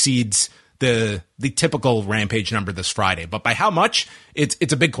safe, exceeds the typical Rampage number this Friday. But by how much?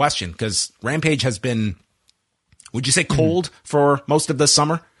 It's a big question, because Rampage has been, would you say, cold for most of this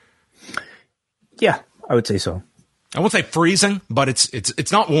summer? Yeah, I would say so. I won't say freezing, but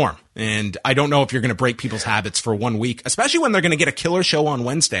it's not warm. And I don't know if you're going to break people's habits for 1 week, especially when they're going to get a killer show on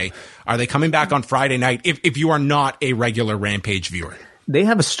Wednesday. Are they coming back on Friday night if you are not a regular Rampage viewer? They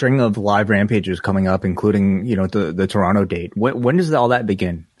have a string of live Rampages coming up, including, the Toronto date. When does all that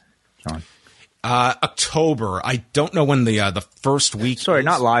begin, John? October. I don't know when the first week. Sorry, is.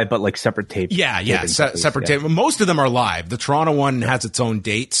 Not live, but like separate tapes. Yeah, separate tape. Most of them are live. The Toronto one has its own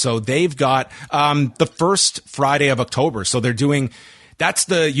date, so they've got the first Friday of October. So they're doing. That's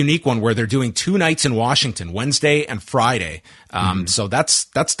the unique one where they're doing 2 nights in Washington, Wednesday and Friday. So that's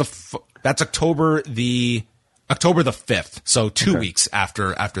October the October the 5th. So 2 weeks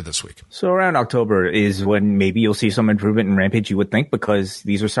after this week. So around October is when maybe you'll see some improvement in Rampage, you would think, because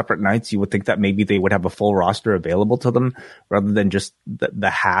these are separate nights. You would think that maybe they would have a full roster available to them rather than just the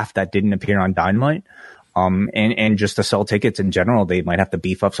half that didn't appear on Dynamite. And just to sell tickets in general, they might have to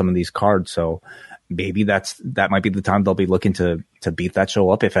beef up some of these cards. So maybe that might be the time they'll be looking to beef that show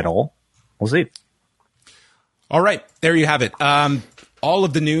up, if at all. We'll see. All right. There you have it. All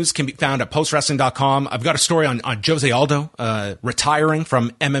of the news can be found at postwrestling.com. I've got a story on Jose Aldo retiring from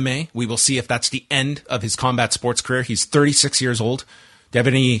MMA. We will see if that's the end of his combat sports career. He's 36 years old. Do you have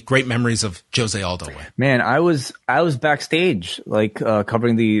any great memories of Jose Aldo? Man, I was backstage,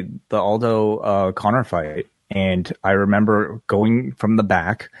 covering the Aldo Conor fight, and I remember going from the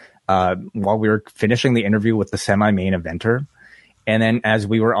back while we were finishing the interview with the semi-main eventer, and then as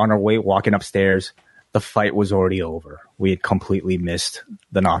we were on our way walking upstairs, the fight was already over. We had completely missed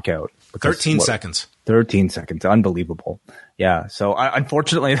the knockout. 13 seconds. 13 seconds. Unbelievable. Yeah. So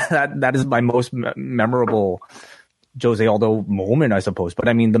unfortunately, that is my most memorable Jose Aldo moment, I suppose. But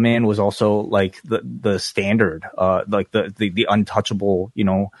I mean, the man was also like the standard, the untouchable,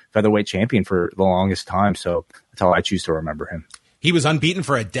 featherweight champion for the longest time. So that's how I choose to remember him. He was unbeaten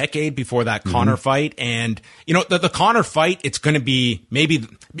for a decade before that Conor fight. And, the Conor fight, it's going to be maybe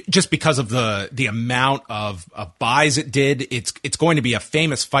just because of the amount of buys it did. It's going to be a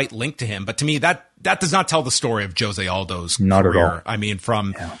famous fight linked to him. But to me, that does not tell the story of Jose Aldo's not career. At all. I mean,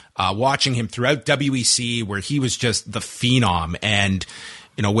 from watching him throughout WEC, where he was just the phenom. And,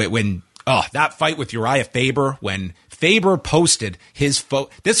 when that fight with Uriah Faber, when Faber posted his photo.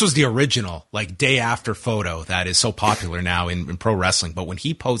 This was the original, day after photo that is so popular now in pro wrestling. But when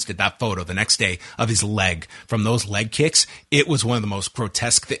he posted that photo the next day of his leg from those leg kicks, it was one of the most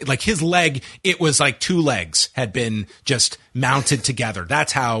grotesque things. Like his leg, it was like two legs had been just mounted together.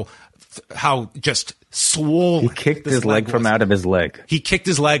 That's how just swollen. He kicked his leg from out of his leg. He kicked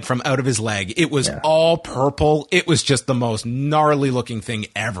his leg from out of his leg. It was all purple. It was just the most gnarly looking thing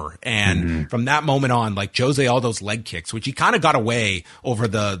ever. And from that moment on, Jose Aldo's leg kicks, which he kind of got away over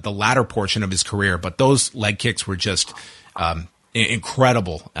the latter portion of his career, but those leg kicks were just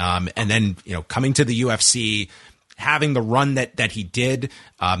incredible. And then, coming to the UFC, having the run that he did.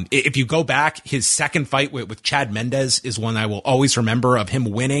 If you go back, his second fight with Chad Mendes is one I will always remember, of him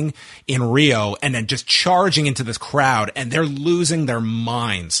winning in Rio and then just charging into this crowd, and they're losing their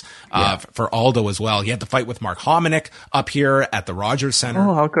minds for Aldo as well. He had the fight with Mark Hominick up here at the Rogers Center.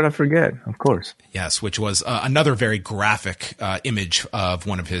 Oh, how could I forget? Of course. Yes, which was another very graphic image of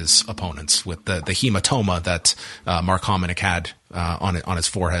one of his opponents with the hematoma that Mark Hominick had on his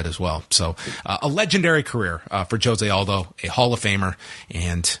forehead as well. So a legendary career for Jose Aldo, a Hall of Famer.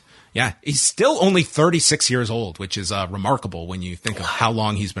 And yeah, he's still only 36 years old, which is remarkable when you think of how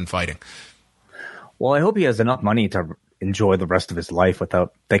long he's been fighting. Well, I hope he has enough money to enjoy the rest of his life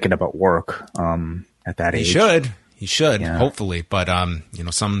without thinking about work at that age. He should, hopefully. But,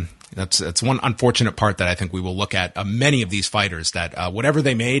 that's one unfortunate part that I think we will look at many of these fighters, that whatever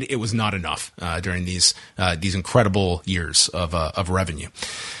they made, it was not enough during these incredible years of revenue.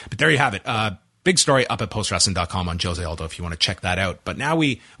 But there you have it. Big story up at postwrestling.com on Jose Aldo if you want to check that out. But now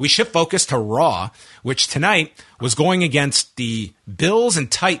we shift focus to Raw, which tonight was going against the Bills and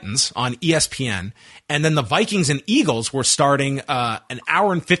Titans on ESPN. And then the Vikings and Eagles were starting an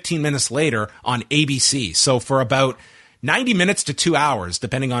hour and 15 minutes later on ABC. So for about 90 minutes to 2 hours,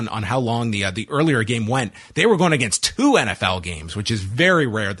 depending on how long the earlier game went, they were going against two NFL games, which is very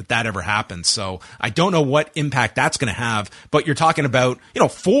rare that ever happens. So I don't know what impact that's going to have, but you're talking about,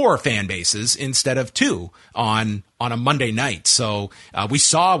 4 fan bases instead of 2 on a Monday night. So we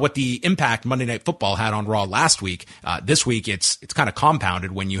saw what the impact Monday Night Football had on Raw last week. This week, it's kind of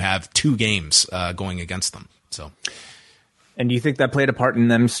compounded when you have 2 games going against them. So. And do you think that played a part in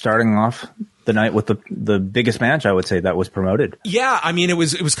them starting off the night with the biggest match, I would say, that was promoted? Yeah, I mean, it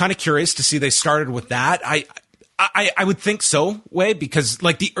was kind of curious to see they started with that. I would think so, because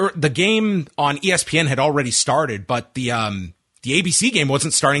the game on ESPN had already started, but the ABC game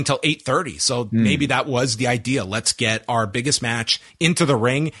wasn't starting till 8:30. So maybe that was the idea. Let's get our biggest match into the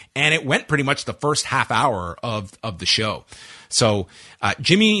ring. And it went pretty much the first half hour of the show. So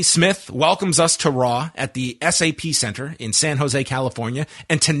Jimmy Smith welcomes us to Raw at the SAP Center in San Jose, California.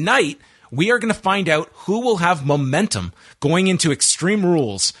 And tonight, we are going to find out who will have momentum going into Extreme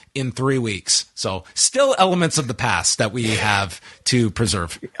Rules in 3 weeks. So still elements of the past that we have to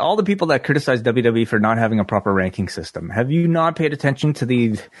preserve. All the people that criticize WWE for not having a proper ranking system, have you not paid attention to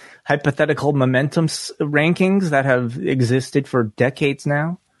the hypothetical momentum rankings that have existed for decades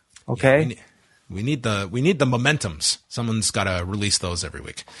now? Okay. Yeah, We need the momentums. Someone's got to release those every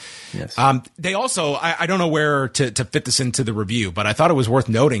week. Yes. They also, I don't know where to fit this into the review, but I thought it was worth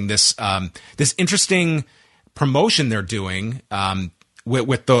noting this interesting promotion they're doing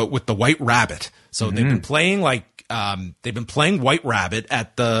with the White Rabbit. So they've been playing White Rabbit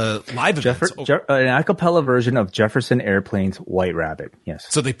at the live events. An a cappella version of Jefferson Airplane's White Rabbit. Yes.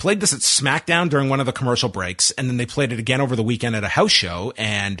 So they played this at SmackDown during one of the commercial breaks, and then they played it again over the weekend at a house show.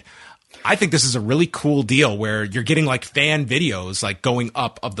 And I think this is a really cool deal where you're getting like fan videos like going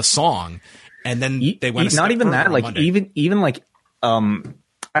up of the song, and then they went not even that, like Monday. even like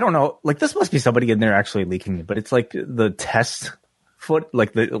I don't know, like this must be somebody in there actually leaking it, but it's like the test foot,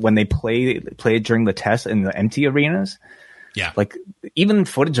 like when they play it during the test in the empty arenas. Yeah. Like even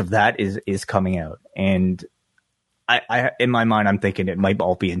footage of that is coming out, and I in my mind I'm thinking it might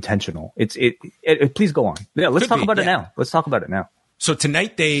all be intentional. It please go on. Yeah, let's talk about it now. Let's talk about it now. So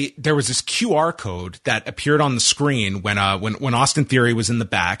tonight there was this QR code that appeared on the screen when Austin Theory was in the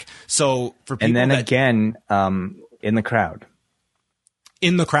back. So for people, and then again in the crowd.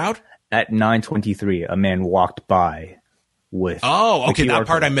 In the crowd at 9:23, a man walked by with. Oh, okay, that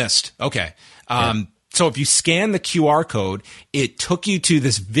part code. I missed. Okay. So if you scan the QR code, it took you to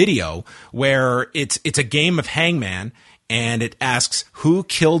this video where it's a game of Hangman, and it asks who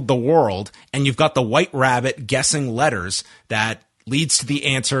killed the world, and you've got the White Rabbit guessing letters that leads to the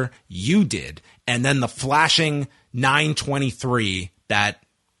answer you did, and then the flashing 9:23 that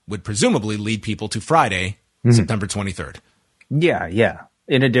would presumably lead people to Friday, September 23rd. Yeah.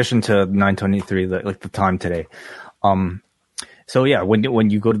 In addition to 9:23, like the time today. So yeah, when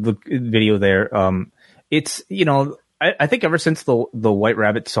you go to the video there, it's, I think ever since the White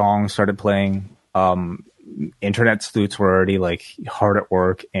Rabbit song started playing, internet sleuths were already like hard at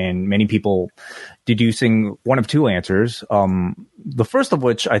work, and many people deducing one of two answers. The first of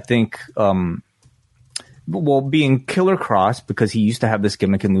which I think, being Killer Cross, because he used to have this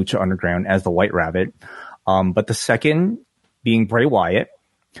gimmick in Lucha Underground as the White Rabbit. But the second being Bray Wyatt,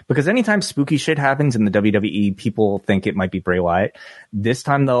 because anytime spooky shit happens in the WWE, people think it might be Bray Wyatt. This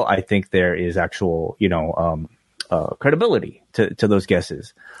time though, I think there is actual, credibility to those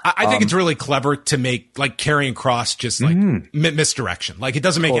guesses. I think it's really clever to make like Karrion Kross just like misdirection. Like it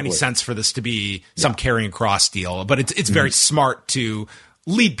doesn't make any sense for this to be some Karrion Kross deal, but it's very smart to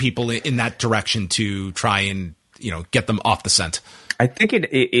lead people in that direction to try and, get them off the scent. I think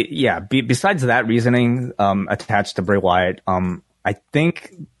besides that reasoning, attached to Bray Wyatt, I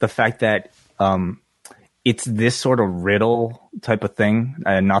think the fact that, it's this sort of riddle type of thing,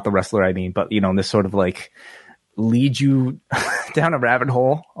 and not the wrestler, I mean, but this sort of like lead you down a rabbit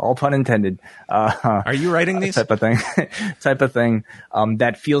hole, all pun intended. Are you writing these? Type of thing,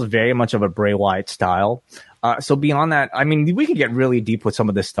 that feels very much of a Bray Wyatt style. So beyond that, I mean, we could get really deep with some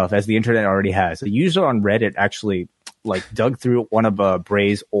of this stuff, as the internet already has. A user on Reddit actually dug through one of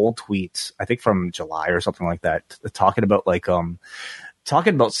Bray's old tweets, I think from July or something like that, talking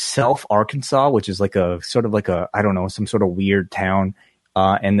about Self, Arkansas, which is like a sort of like I don't know, some sort of weird town,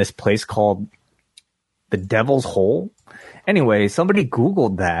 and this place called the Devil's Hole. Anyway, somebody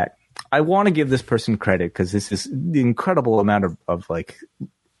Googled that. I want to give this person credit because this is the incredible amount of like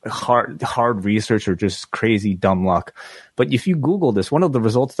hard research or just crazy dumb luck. But if you Google this, one of the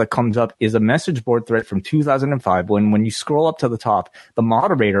results that comes up is a message board thread from 2005. When you scroll up to the top, the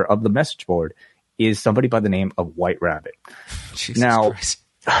moderator of the message board is somebody by the name of White Rabbit. Jesus now, Christ.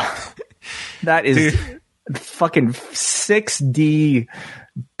 That is fucking 6D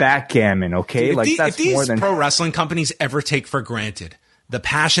backgammon, okay? Dude, like that's if these more than pro wrestling companies ever take for granted the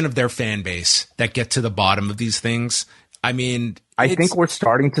passion of their fan base that get to the bottom of these things, I mean, I think we're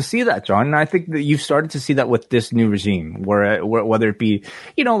starting to see that, John, and I think that you've started to see that with this new regime, where whether it be,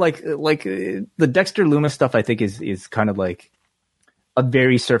 like the Dexter Lumis stuff, I think is kind of like a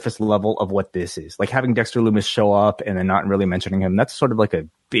very surface level of what this is. Like having Dexter Lumis show up and then not really mentioning him, that's sort of like a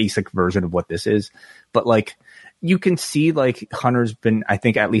basic version of what this is. But like you can see like Hunter's been, I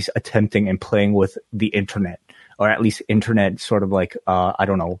think, at least attempting and playing with the internet, or at least internet sort of like, I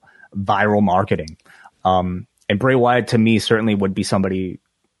don't know, viral marketing. And Bray Wyatt, to me, certainly would be somebody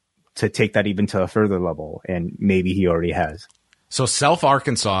to take that even to a further level, and maybe he already has. So Self,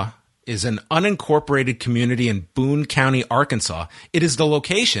 Arkansas is an unincorporated community in Boone County, Arkansas. It is the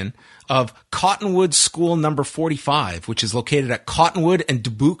location of Cottonwood School number 45, which is located at Cottonwood and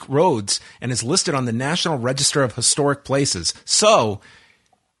Dubuque Roads and is listed on the National Register of Historic Places. So,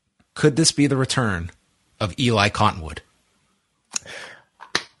 could this be the return of Eli Cottonwood?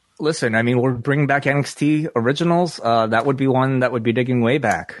 Listen, I mean, we're bringing back NXT originals. That would be one that would be digging way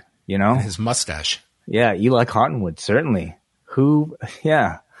back, His mustache. Yeah, Eli Cottonwood, certainly.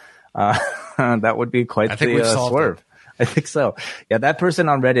 Yeah. That would be quite I think we've the solved swerve. it. I think so. Yeah, that person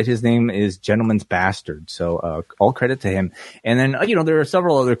on Reddit, his name is Gentleman's Bastard. So all credit to him. And then, there are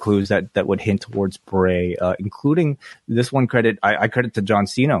several other clues that would hint towards Bray, including this one credit. I credit to John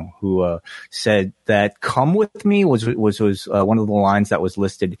Cena, who said that "Come with me" was one of the lines that was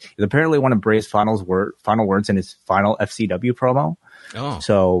listed. It's apparently one of Bray's final words in his final FCW promo. Oh,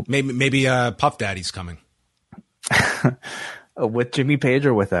 so maybe Puff Daddy's coming with Jimmy Page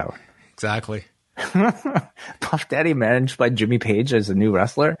or without. Exactly. Puff Daddy managed by Jimmy Page as a new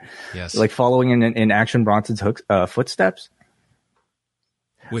wrestler. Yes. Like following in Action Bronson's footsteps.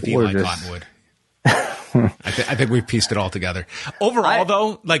 With Eli Cottonwood. I think we've pieced it all together. Overall,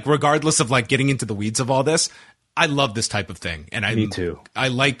 though, like regardless of like getting into the weeds of all this, I love this type of thing. And me too. I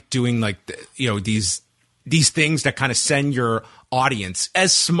like doing like, these things that kind of send your audience,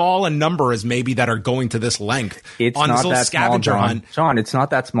 as small a number as maybe that are going to this length, it's on not this little that scavenger small, hunt. John, it's not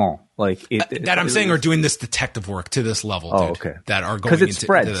that small. Like that I'm saying are doing this detective work to this level, dude. Okay. That are going into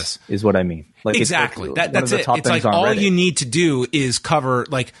this. Is what I mean. Like exactly. That's it. It's like all you need to do is cover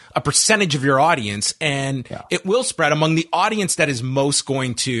like a percentage of your audience, and it will spread among the audience that is most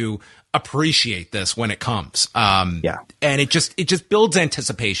going to appreciate this when it comes. And it just builds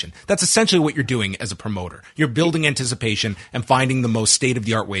anticipation. That's essentially what you're doing as a promoter. You're building anticipation and finding the most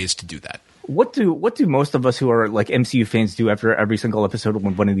state-of-the-art ways to do that. What do most of us who are like MCU fans do after every single episode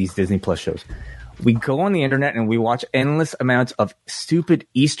of one of these Disney Plus shows? We go on the internet and we watch endless amounts of stupid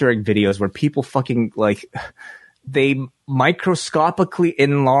Easter egg videos where people fucking like they microscopically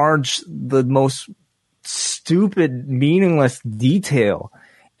enlarge the most stupid, meaningless detail.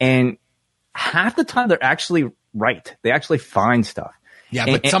 And half the time they're actually right. They actually find stuff. Yeah,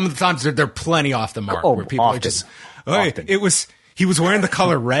 but some of the times they're plenty off the mark where people are just, he was wearing the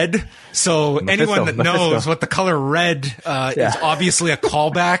color red. So anyone that knows what the color red is obviously a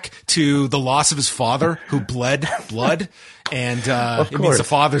callback to the loss of his father who bled blood. And it means the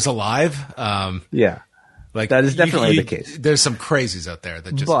father's alive. Like that is definitely the case. There's some crazies out there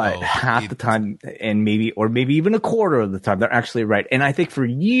that just but half the time, and maybe even a quarter of the time, they're actually right. And I think for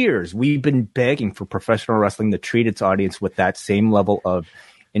years we've been begging for professional wrestling to treat its audience with that same level of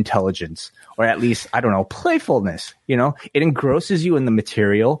intelligence, or at least, I don't know, playfulness. It engrosses you in the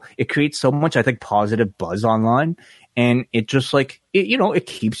material. It creates so much, I think, positive buzz online. And it just like, it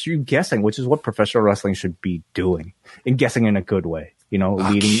keeps you guessing, which is what professional wrestling should be doing, and guessing in a good way.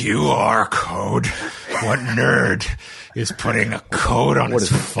 Leading QR code. What nerd is putting a code on his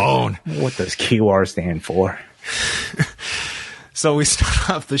phone? What does QR stand for? So we start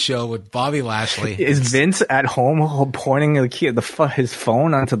off the show with Bobby Lashley. Is Vince at home pointing his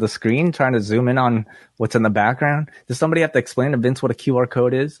phone onto the screen, trying to zoom in on what's in the background? Does somebody have to explain to Vince what a QR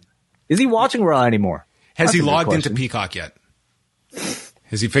code is? Is he watching Raw anymore? Has he logged into Peacock yet?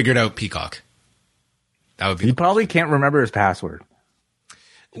 Has he figured out Peacock? That would be. He probably can't remember his password.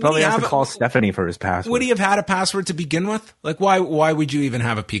 He probably has to call Stephanie for his password. Would he have had a password to begin with? Like, why would you even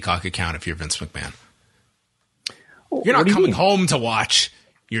have a Peacock account if you're Vince McMahon? You're not coming home to watch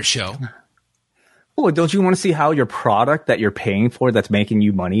your show. Oh, don't you want to see how your product that you're paying for that's making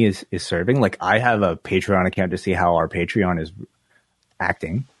you money is serving? Like, I have a Patreon account to see how our Patreon is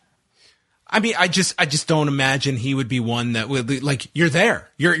acting. I mean, I just don't imagine he would be one that would, like, you're there.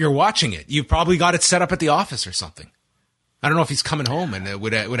 You're watching it. You've probably got it set up at the office or something. I don't know if he's coming home and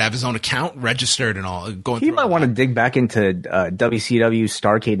would have his own account registered and all. He might want to dig back into WCW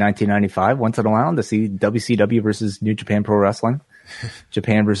Starrcade 1995 once in a while to see WCW versus New Japan Pro Wrestling,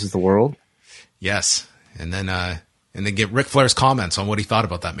 Japan versus the world. Yes, and then get Ric Flair's comments on what he thought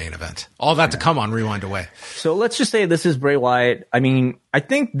about that main event. All that to come on Rewind Away. So let's just say this is Bray Wyatt. I mean, I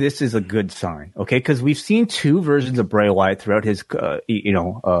think this is a good sign, okay? Because we've seen two versions of Bray Wyatt throughout his, time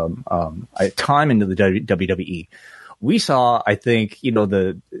into the WWE. We saw, I think,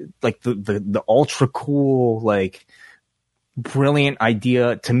 the ultra cool, like, brilliant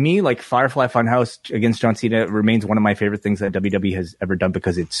idea. To me, like, Firefly Funhouse against John Cena remains one of my favorite things that WWE has ever done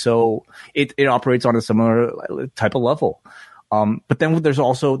because it operates on a similar type of level. But then there's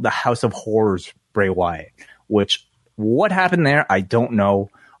also the House of Horrors Bray Wyatt, which what happened there, I don't know.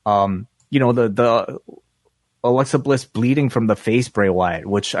 The Alexa Bliss bleeding from the face Bray Wyatt,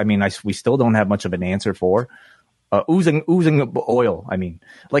 which, I mean, we still don't have much of an answer for. Oozing oil. I mean,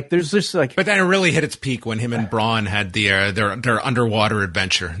 like, there's just like. But then it really hit its peak when him and Braun had their underwater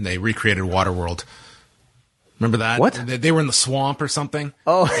adventure and they recreated Waterworld. Remember that? What? They were in the swamp or something.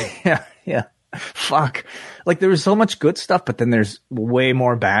 Oh, yeah. Fuck. Like, there was so much good stuff, but then there's way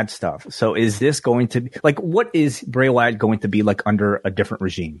more bad stuff. So is this going to be like, what is Bray Wyatt going to be like under a different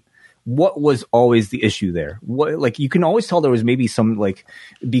regime? what was always the issue there? What, like, you can always tell there was maybe some like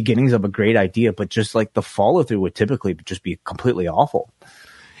beginnings of a great idea, but just like the follow through would typically just be completely awful.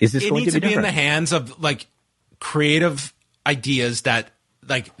 Is this going to be in the hands of like creative ideas that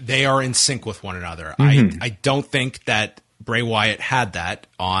like they are in sync with one another. I don't think that Bray Wyatt had that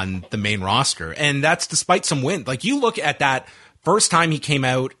on the main roster, and that's despite some wins. Like, you look at that first time he came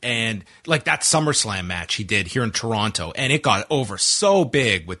out and like that SummerSlam match he did here in Toronto, and it got over so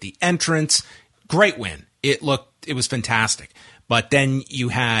big with the entrance. Great win. It was fantastic. But then you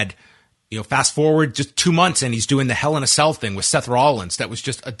had, fast forward just 2 months and he's doing the Hell in a Cell thing with Seth Rollins. That was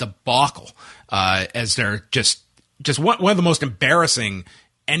just a debacle, as they're just one of the most embarrassing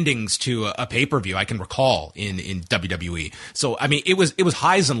endings to a pay-per-view I can recall in WWE. So, I mean, it was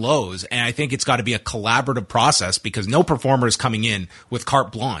highs and lows, and I think it's got to be a collaborative process because no performer is coming in with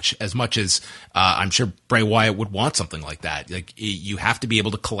carte blanche as much as I'm sure Bray Wyatt would want something like that. Like, you have to be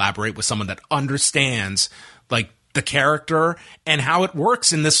able to collaborate with someone that understands like the character and how it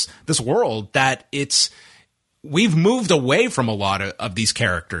works in this world that we've moved away from a lot of these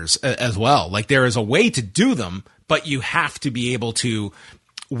characters as well. Like, there is a way to do them, but you have to be able to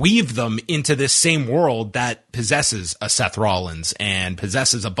weave them into this same world that possesses a Seth Rollins and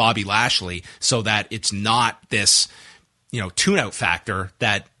possesses a Bobby Lashley, so that it's not this, tune-out factor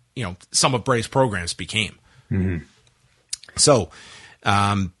that, some of Bray's programs became. Mm-hmm. So,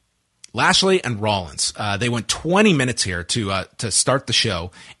 Lashley and Rollins, they went 20 minutes here to start the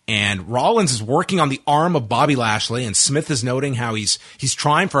show, and Rollins is working on the arm of Bobby Lashley, and Smith is noting how he's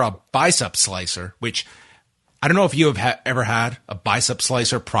trying for a bicep slicer, which I don't know if you have ever had a bicep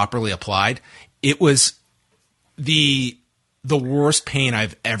slicer properly applied. It was the worst pain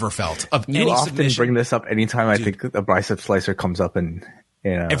I've ever felt of any often submission. Bring this up anytime I think a bicep slicer comes up in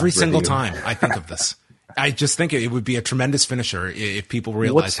every single time I think of this. I just think it would be a tremendous finisher if people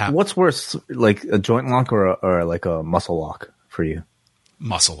realize what's worse, like a joint lock or like a muscle lock for you?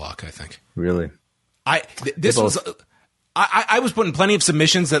 Muscle lock, I think. Really? I was putting plenty of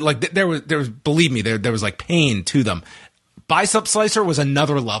submissions that like there was believe me there was like pain to them. Bicep slicer was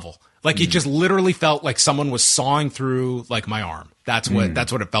another level. Like it just literally felt like someone was sawing through like my arm. That's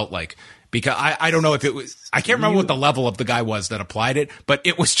what it felt like. Because I don't know if it was, I can't remember what the level of the guy was that applied it, but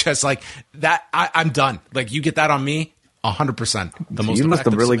it was just like that. I'm done. Like, you get that on me, 100%. You must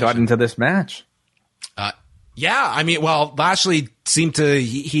have really got into this match. Yeah. I mean, well, Lashley seemed to, have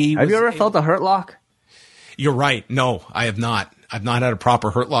you ever felt a hurt lock? You're right. No, I have not. I've not had a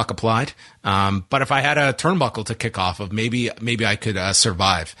proper hurt lock applied. But if I had a turnbuckle to kick off of, maybe I could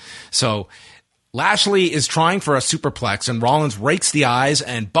survive. So Lashley is trying for a superplex, and Rollins rakes the eyes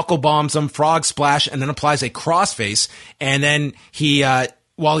and buckle bombs him, frog splash, and then applies a crossface. And then he,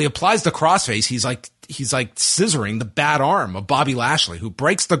 while he applies the crossface, he's like scissoring the bad arm of Bobby Lashley, who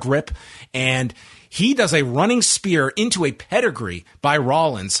breaks the grip, and he does a running spear into a pedigree by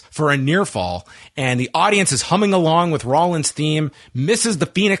Rollins for a near fall. And the audience is humming along with Rollins' theme, misses the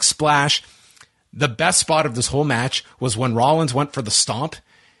Phoenix Splash. The best spot of this whole match was when Rollins went for the stomp,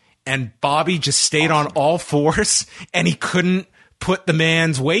 and Bobby just stayed on all fours, and he couldn't put the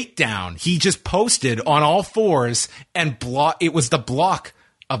man's weight down. He just posted on all fours, and it was the block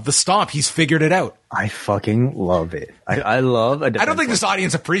of the stomp. He's figured it out. I fucking love it. I love I don't think this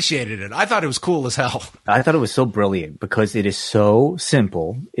audience appreciated it. I thought it was cool as hell. I thought it was so brilliant because it is so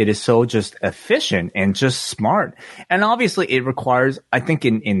simple. It is so just efficient and just smart. And obviously it requires, I think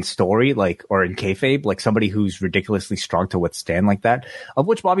in story, like, or in kayfabe, like somebody who's ridiculously strong to withstand like that, of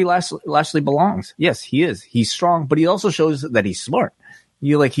which Bobby Lashley belongs. Yes, he is. He's strong, but he also shows that he's smart.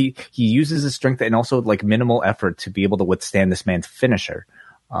 He uses his strength and also like minimal effort to be able to withstand this man's finisher.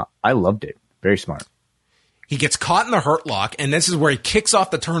 I loved it. Very smart. He gets caught in the hurt lock, and this is where he kicks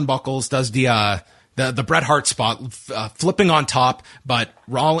off the turnbuckles, does the Bret Hart spot, flipping on top, but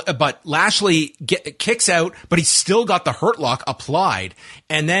Lashley kicks out, but he's still got the hurt lock applied.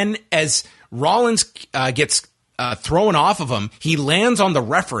 And then as Rollins gets thrown off of him, he lands on the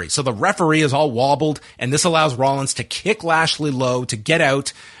referee. So the referee is all wobbled, and this allows Rollins to kick Lashley low to get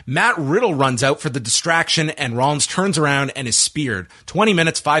out. Matt Riddle runs out for the distraction, and Rollins turns around and is speared. 20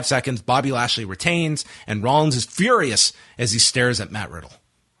 minutes, 5 seconds, Bobby Lashley retains, and Rollins is furious as he stares at Matt Riddle.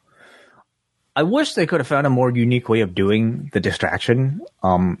 I wish they could have found a more unique way of doing the distraction,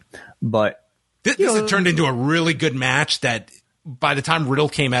 but this had turned into a really good match that by the time Riddle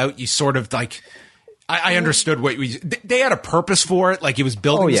came out, you sort of like... I understood they had a purpose for it, like it was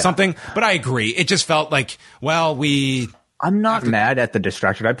building to something, but I agree. It just felt like, well, I'm not mad at the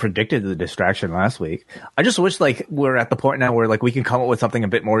distraction. I predicted the distraction last week. I just wish like we're at the point now where like we can come up with something a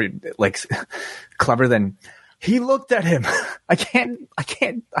bit more like clever than He looked at him. I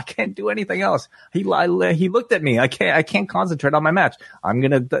can't do anything else. He looked at me. I can't concentrate on my match. I'm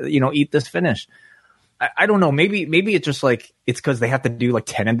going to, eat this finish. I don't know. Maybe it's just like, it's because they have to do like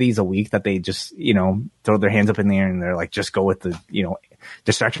 10 of these a week that they just, throw their hands up in the air and they're like, just go with the,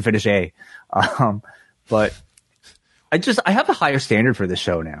 distraction finish A. But I have a higher standard for this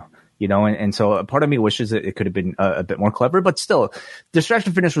show now. And so a part of me wishes that it could have been a bit more clever, but still,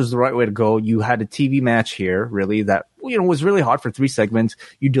 distraction finish was the right way to go. You had a TV match here, really, that, was really hot for 3 segments.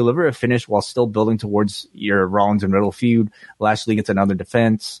 You deliver a finish while still building towards your Rollins and Riddle feud. Lashley gets another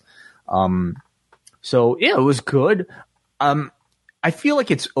defense. So yeah, it was good. I feel like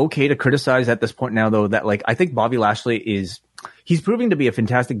it's okay to criticize at this point now, though, that like, I think Bobby Lashley he's proving to be a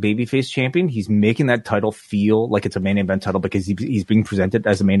fantastic babyface champion. He's making that title feel like it's a main event title because he's being presented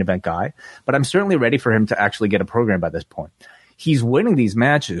as a main event guy. But I'm certainly ready for him to actually get a program by this point. He's winning these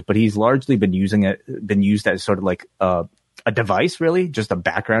matches, but he's largely been used as sort of like a device, really, just a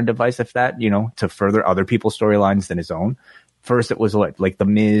background device, if that, to further other people's storylines than his own. First, it was like the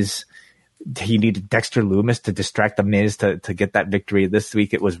Miz. He needed Dexter Lumis to distract the Miz to get that victory. This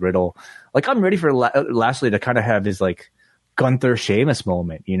week it was Riddle. Like, I'm ready for Lashley to kind of have his like Gunther Sheamus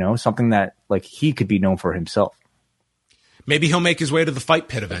moment, something that like he could be known for himself. Maybe he'll make his way to the fight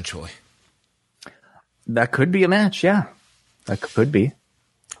pit eventually. That could be a match. Yeah, that could be.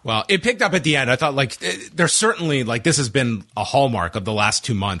 Well, it picked up at the end. I thought like there's certainly like this has been a hallmark of the last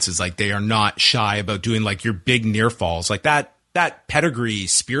 2 months is like they are not shy about doing like your big near falls like that. That pedigree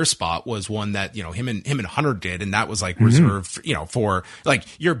spear spot was one that, him and Hunter did. And that was like reserved, for like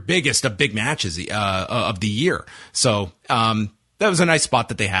your biggest of big matches, of the year. So, that was a nice spot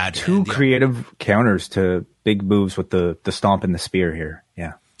that they had. Two creative counters to big moves with the stomp and the spear here.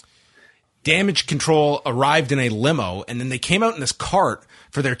 Yeah. Damage Control arrived in a limo and then they came out in this cart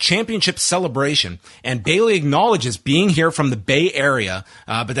for their championship celebration. And Bayley acknowledges being here from the Bay Area,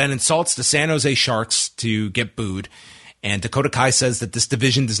 but then insults the San Jose Sharks to get booed. And Dakota Kai says that this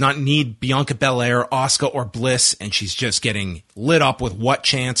division does not need Bianca Belair, Asuka, or Bliss, and she's just getting lit up with what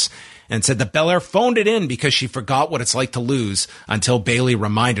chance, and said that Belair phoned it in because she forgot what it's like to lose until Bayley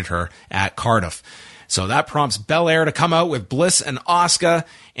reminded her at Cardiff. So that prompts Belair to come out with Bliss and Asuka,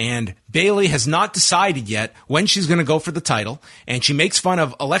 and Bayley has not decided yet when she's going to go for the title, and she makes fun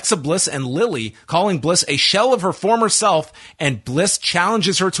of Alexa Bliss and Lily, calling Bliss a shell of her former self, and Bliss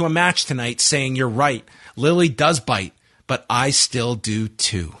challenges her to a match tonight, saying, "You're right, Lily does bite. But I still do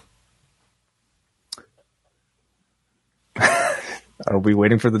too." Are we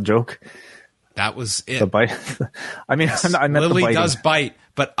waiting for the joke? That was it. The bite. I mean, yes. I meant Lily the does bite,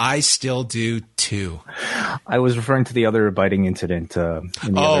 but I still do too. I was referring to the other biting incident in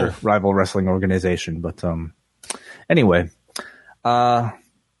the other rival wrestling organization. But anyway,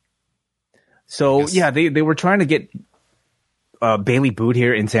 so yeah, they were trying to get Bayley booed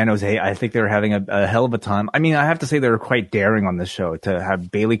here in San Jose. I think they were having a hell of a time. I mean, I have to say they were quite daring on this show to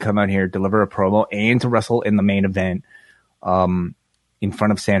have Bayley come out here, deliver a promo, and to wrestle in the main event in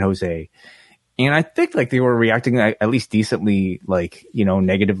front of San Jose. And I think like they were reacting at least decently, like,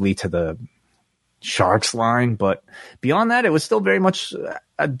 negatively to the Sharks line. But beyond that, it was still very much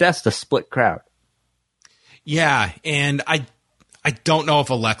at best a split crowd. Yeah, and I don't know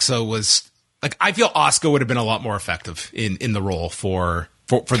if Alexa was. Like, I feel Asuka would have been a lot more effective in the role for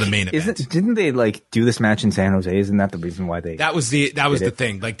the main event. Didn't they like do this match in San Jose? Isn't that the reason why they? That was the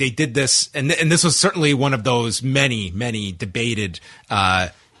thing. Like they did this, and this was certainly one of those many debated,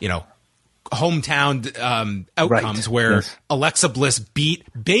 hometown outcomes where Alexa Bliss beat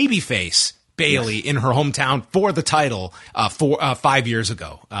babyface Bayley in her hometown for the title 5 years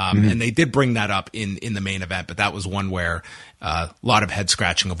ago. And they did bring that up in the main event, but that was one where a lot of head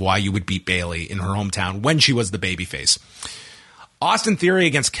scratching of why you would beat Bayley in her hometown when she was the babyface. Austin Theory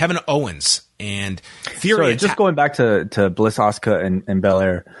against Kevin Owens, and Theory. Just going back to Bliss, Asuka, and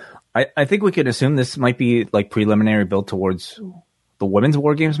Belair, I think we could assume this might be like preliminary build towards the women's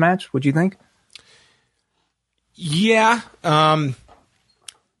War Games match. Would you think? Yeah.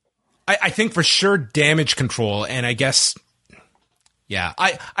 I think for sure Damage Control, and I guess, yeah,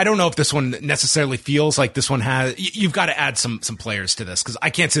 I don't know if this one necessarily feels like this one has. You've got to add some players to this because I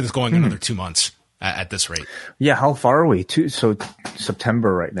can't see this going another 2 months at this rate. Yeah, how far are we? So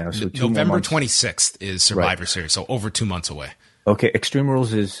September right now. So November 26th is Survivor Series, so over 2 months away. Okay, Extreme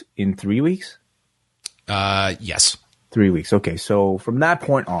Rules is in 3 weeks? Yes. 3 weeks. Okay, so from that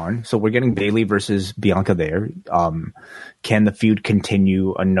point on, so we're getting Bayley versus Bianca there. Can the feud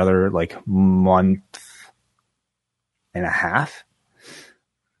continue another like month and a half?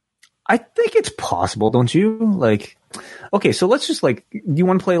 I think it's possible, don't you? Like, okay, so let's just like, do you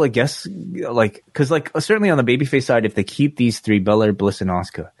want to play like guess, like, because like certainly on the babyface side, if they keep these three, Belair, Bliss, and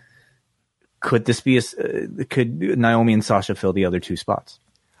Asuka, could this be could Naomi and Sasha fill the other two spots?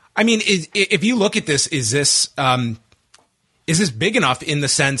 I mean, if you look at this, is this big enough in the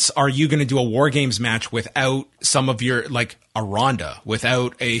sense, are you going to do a War Games match without some of your, like a Ronda,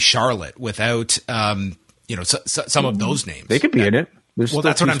 without a Charlotte, without, some of those names? They could be in it. Well,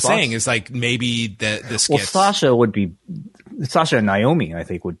 that's what I'm saying is like maybe this gets... Sasha and Naomi, I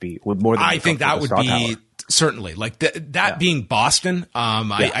think would more than... I think that would be certainly like that being Boston.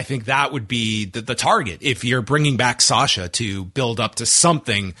 I think that would be the target if you're bringing back Sasha to build up to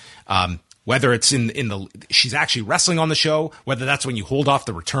something, whether it's in the, she's actually wrestling on the show, whether that's when you hold off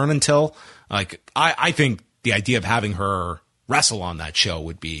the return until, like, I think the idea of having her wrestle on that show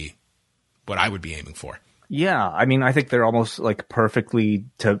would be what I would be aiming for. Yeah, I mean, I think they're almost like they're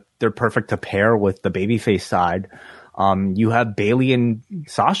perfect to pair with the babyface side. You have Bayley and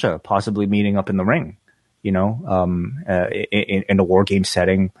Sasha possibly meeting up in the ring, in a War Game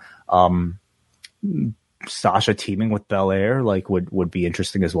setting. Sasha teaming with Belair would be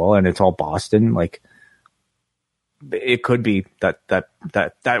interesting as well, and it's all Boston. Like, it could be that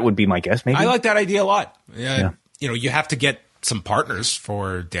would be my guess. Maybe I like that idea a lot. Yeah. You have to get some partners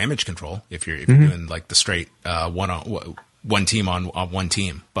for Damage Control if you're doing like the straight one team on one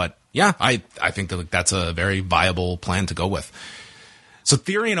team. But yeah, I think that that's a very viable plan to go with. So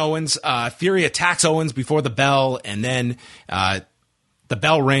Theory and Owens, Theory attacks Owens before the bell, and then the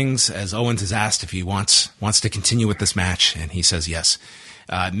bell rings as Owens is asked if he wants to continue with this match, and he says yes.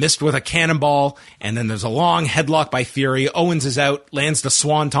 Missed with a cannonball, and then there's a long headlock by Theory. Owens is out, lands the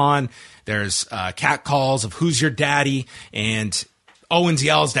swanton. There's cat calls of who's your daddy, and Owens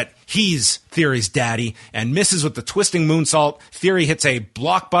yells that he's Theory's daddy and misses with the twisting moonsault. Theory hits a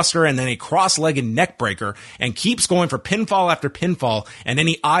blockbuster and then a cross-legged neckbreaker and keeps going for pinfall after pinfall, and then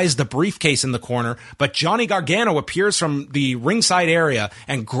he eyes the briefcase in the corner, but Johnny Gargano appears from the ringside area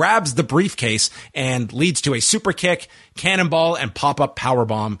and grabs the briefcase and leads to a super kick, cannonball, and pop-up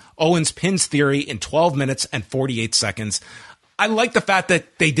powerbomb. Owens pins Theory in 12 minutes and 48 seconds. I like the fact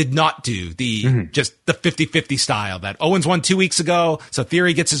that they did not do just the 50-50 style that Owens won 2 weeks ago, so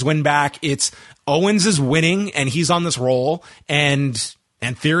Theory gets his win back. It's Owens is winning and he's on this roll, and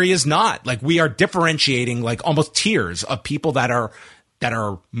Theory is not. Like, we are differentiating like almost tiers of people that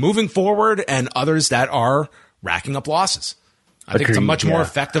are moving forward and others that are racking up losses. I think it's a much more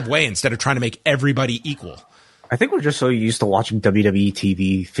effective way instead of trying to make everybody equal. I think we're just so used to watching WWE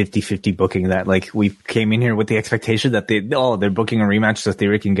TV 50-50 booking that like we came in here with the expectation that they're booking a rematch so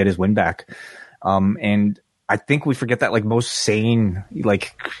Theory can get his win back. And I think we forget that like most sane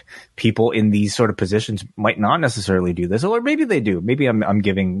like people in these sort of positions might not necessarily do this, or maybe they do. Maybe I'm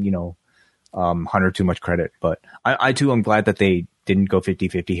giving Hunter too much credit, but I too am glad that they didn't go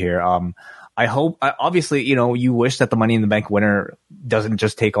 50-50 here. I hope, obviously, you wish that the Money in the Bank winner doesn't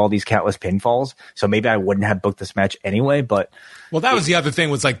just take all these countless pinfalls. So maybe I wouldn't have booked this match anyway, but. Well, that was the other thing,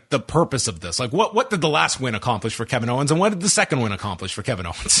 was like the purpose of this. Like, what did the last win accomplish for Kevin Owens, and what did the second win accomplish for Kevin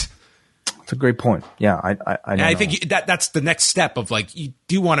Owens? That's a great point. Yeah, I think that's the next step of like, you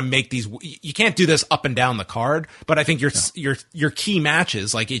do want to make these, you can't do this up and down the card, but I think your key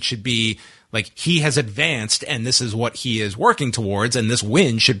matches, like, it should be like, he has advanced and this is what he is working towards, and this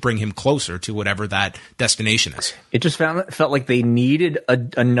win should bring him closer to whatever that destination is. It just felt like they needed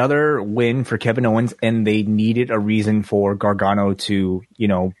another win for Kevin Owens, and they needed a reason for Gargano to,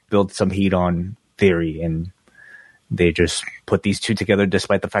 build some heat on Theory, and they just put these two together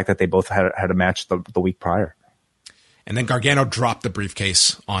despite the fact that they both had a match the week prior. And then Gargano dropped the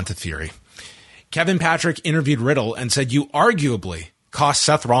briefcase onto Theory. Kevin Patrick interviewed Riddle and said, "You arguably cost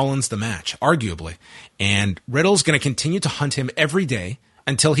Seth Rollins the match, arguably. And Riddle's going to continue to hunt him every day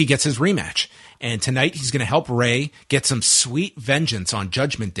until he gets his rematch. And tonight he's going to help Ray get some sweet vengeance on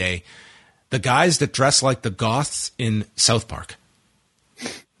Judgment Day. The guys that dress like the goths in South Park."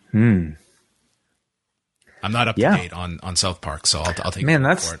 I'm not up to date on South Park, so I'll take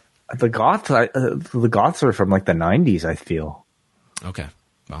it for it. The goths are from like the 90s, I feel. Okay.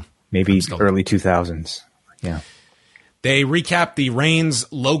 Well, maybe early 2000s. Yeah. They recap the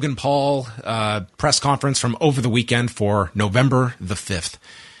Reigns Logan Paul press conference from over the weekend for November the 5th.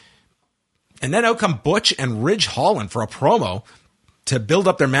 And then out come Butch and Ridge Holland for a promo to build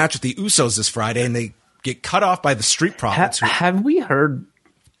up their match with the Usos this Friday, and they get cut off by the Street Profits. Have we heard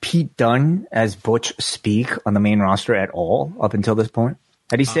Pete Dunne as Butch speak on the main roster at all up until this point?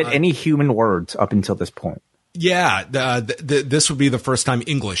 Had he said any human words up until this point? Yeah, this would be the first time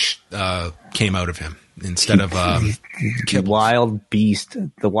English came out of him instead of the wild beast.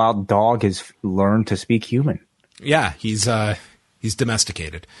 The wild dog has learned to speak human. Yeah, he's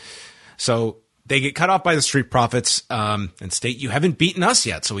domesticated. So they get cut off by the Street Profits and state, you haven't beaten us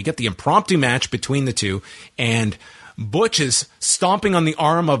yet. So we get the impromptu match between the two, and Butch is stomping on the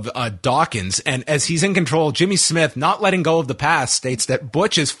arm of Dawkins, and as he's in control, Jimmy Smith, not letting go of the pass, states that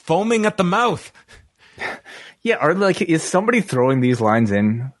Butch is foaming at the mouth. Yeah, or like, is somebody throwing these lines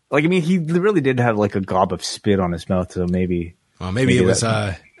in? Like, I mean, he really did have like a gob of spit on his mouth, so maybe. Well, maybe it was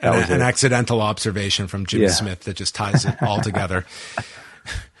an accidental observation from Jimmy Smith that just ties it all together.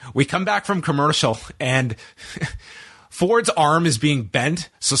 We come back from commercial, and Ford's arm is being bent,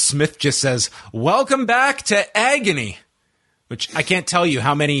 so Smith just says, "Welcome back to agony," which I can't tell you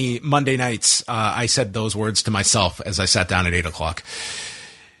how many Monday nights I said those words to myself as I sat down at 8 o'clock.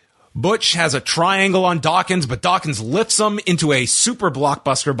 Butch has a triangle on Dawkins, but Dawkins lifts him into a super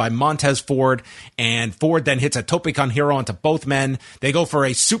blockbuster by Montez Ford, and Ford then hits a tope con hero onto both men. They go for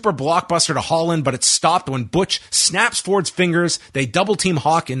a super blockbuster to Holland, but it's stopped when Butch snaps Ford's fingers. They double team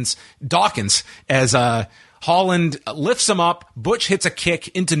Dawkins as Holland lifts him up. Butch hits a kick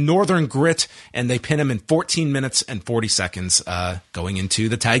into Northern Grit, and they pin him in 14 minutes and 40 seconds, going into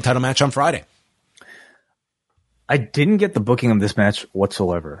the tag title match on Friday. I didn't get the booking of this match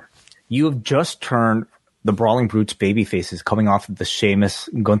whatsoever. You have just turned the Brawling Brutes baby faces coming off of the Sheamus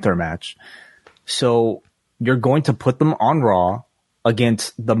Gunther match. So you're going to put them on Raw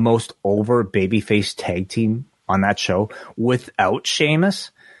against the most over babyface tag team on that show without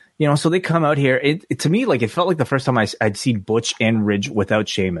Sheamus. You know, so they come out here. It to me, like, it felt like the first time I'd seen Butch and Ridge without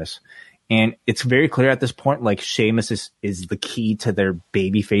Sheamus. And it's very clear at this point, like, Sheamus is the key to their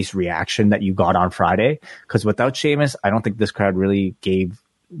babyface reaction that you got on Friday. Because without Sheamus, I don't think this crowd really gave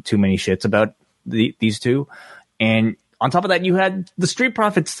too many shits about these two. And on top of that, you had the Street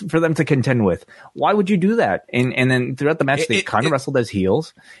Profits for them to contend with. Why would you do that? And then throughout the match, they kind of wrestled as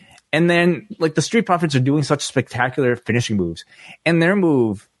heels. And then, like, the Street Profits are doing such spectacular finishing moves. And their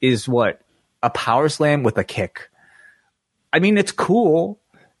move is what? A power slam with a kick. I mean, it's cool.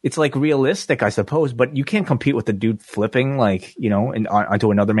 It's like realistic, I suppose, but you can't compete with the dude flipping, like, you know,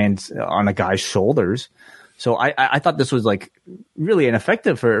 onto another man's, on a guy's shoulders. So I thought this was like really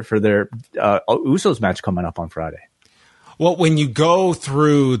ineffective for their Usos match coming up on Friday. Well, when you go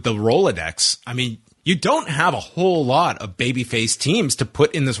through the Rolodex, I mean, you don't have a whole lot of babyface teams to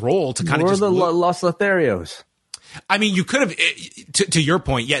put in this role to kind of just. Or the Los Lotharios. I mean, you could have, to your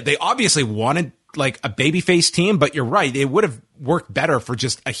point, yeah, they obviously wanted like a babyface team, but you're right. It would have worked better for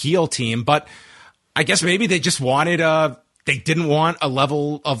just a heel team, but I guess maybe they just wanted they didn't want a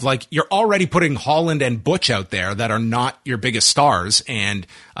level of, like, you're already putting Holland and Butch out there that are not your biggest stars, and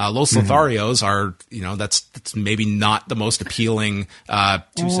Los Lotharios are, you know, that's maybe not the most appealing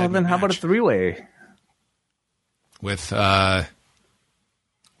two-segment Well, then how about a three-way? With Los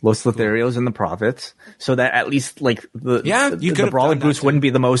Lotharios and the Profits, so that at least, like, the Brawling Brutes wouldn't be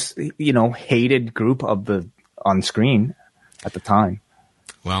the most, you know, hated group on screen at the time.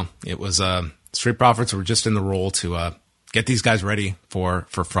 Well, it was Street Profits were just in the role to get these guys ready for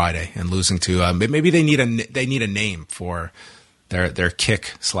Friday, and losing to maybe they need a name for their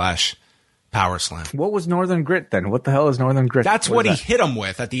kick / power slam. What was Northern Grit then? What the hell is Northern Grit? That's what he hit him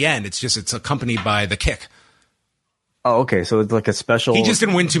with at the end. It's accompanied by the kick. Oh, okay. So it's like a special. He just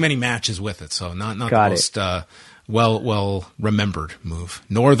didn't win too many matches with it, so not the most well remembered move.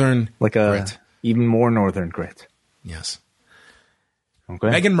 Northern Grit. Even more Northern Grit. Yes. Okay.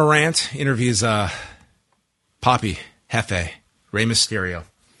 Megan Morant interviews Papi Jefe, Rey Mysterio.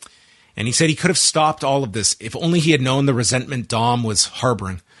 And he said he could have stopped all of this if only he had known the resentment Dom was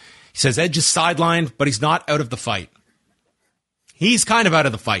harboring. He says Edge is sidelined, but he's not out of the fight. He's kind of out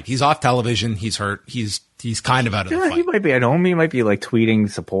of the fight. He's off television. He's hurt. He's kind of out of the fight. He might be at home. He might be, like, tweeting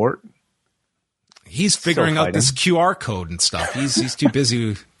support. He's figuring out this QR code and stuff. He's too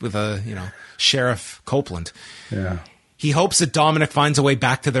busy with Sheriff Copeland. Yeah. He hopes that Dominic finds a way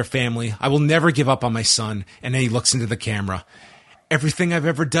back to their family. I will never give up on my son. And then he looks into the camera. Everything I've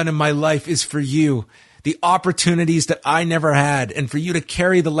ever done in my life is for you. The opportunities that I never had, and for you to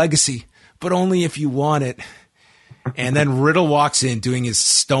carry the legacy, but only if you want it. And then Riddle walks in doing his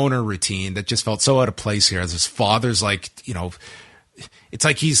stoner routine that just felt so out of place here, as his father's like, you know, it's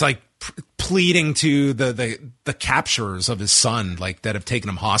like he's like pleading to the capturers of his son, like, that have taken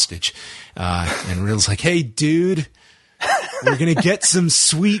him hostage. And Riddle's like, hey, dude, we're going to get some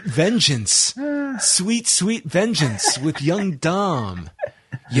sweet vengeance. Sweet vengeance with young Dom.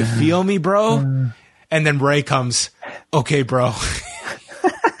 You feel me, bro? And then Ray comes, okay, bro.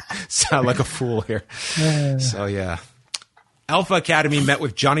 So sound like a fool here. So, yeah. Alpha Academy met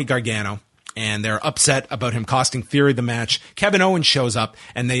with Johnny Gargano, and they're upset about him costing Theory the match. Kevin Owens shows up,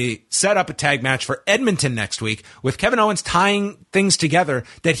 and they set up a tag match for Edmonton next week, with Kevin Owens tying things together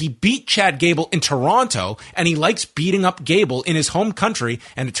that he beat Chad Gable in Toronto, and he likes beating up Gable in his home country,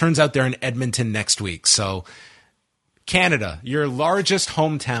 and it turns out they're in Edmonton next week. So, Canada, your largest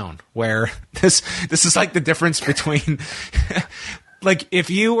hometown, where this is like the difference between, like, if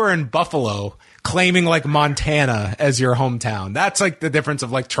you were in Buffalo claiming like Montana as your hometown. That's like the difference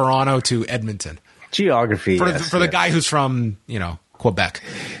of like Toronto to Edmonton. Geography. For the guy who's from, Quebec.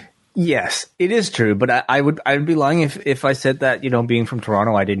 Yes, it is true. But I'd be lying if I said that, being from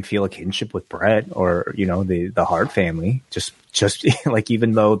Toronto, I didn't feel a kinship with Brett or, the Hart family. Just like,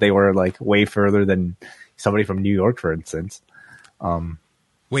 even though they were like way further than somebody from New York, for instance.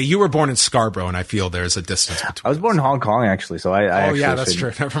 Wait, you were born in Scarborough, and I feel there's a distance between I was born in Hong Kong, actually, so I actually that's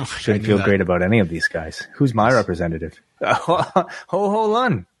true. Never mind. Shouldn't feel great about any of these guys. Who's my representative? Ho Ho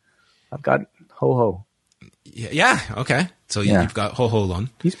Lun. I've got Ho Ho. Yeah, okay. So you've got Ho Ho Lun.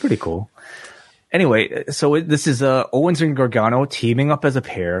 He's pretty cool. Anyway, so this is Owens and Gargano teaming up as a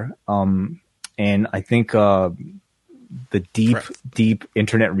pair, and I think the deep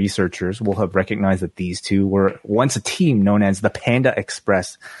internet researchers will have recognized that these two were once a team known as the Panda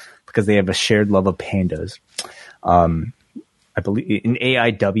Express because they have a shared love of pandas. I believe in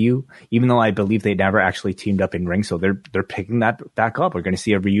AIW, even though I believe they never actually teamed up in ring, so they're picking that back up. We're going to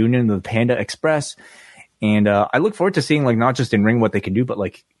see a reunion of the Panda Express, and I look forward to seeing like not just in ring what they can do, but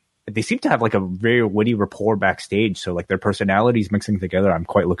like they seem to have like a very witty rapport backstage. So like their personalities mixing together, I'm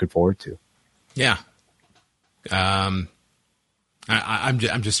quite looking forward to. Yeah. I'm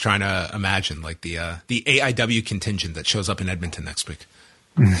just trying to imagine like the AIW contingent that shows up in Edmonton next week.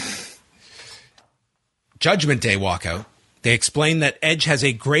 Judgment Day walkout. They explain that Edge has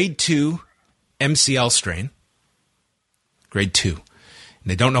a grade 2 MCL strain. Grade 2. And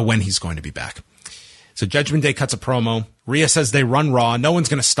they don't know when he's going to be back. So Judgment Day cuts a promo. Rhea says they run Raw. No one's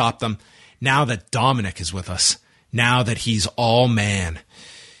going to stop them. Now that Dominic is with us. Now that he's all man.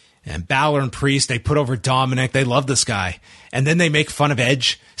 And Balor and Priest, they put over Dominic. They love this guy. And then they make fun of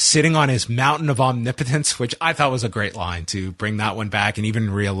Edge sitting on his mountain of omnipotence, which I thought was a great line to bring that one back. And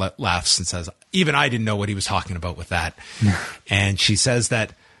even Rhea laughs and says, even I didn't know what he was talking about with that. And she says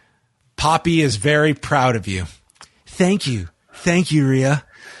that Poppy is very proud of you. Thank you. Thank you, Rhea.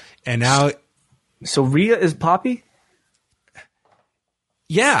 And now... So Rhea is Poppy?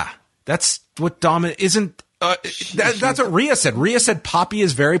 Yeah. That's what Dominic... Isn't... that's what Rhea said. Rhea said, Poppy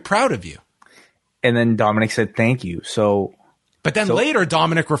is very proud of you. And then Dominic said, thank you. But then later,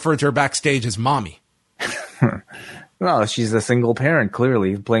 Dominic referred to her backstage as mommy. Well, she's a single parent,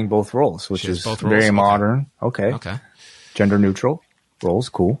 clearly, playing both roles, which is very modern. Okay. Gender neutral roles,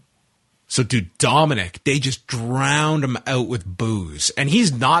 cool. So, dude, Dominic, they just drowned him out with booze. And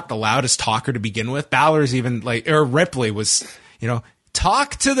he's not the loudest talker to begin with. Balor's even or Ripley was,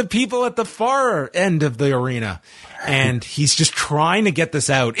 talk to the people at the far end of the arena. And he's just trying to get this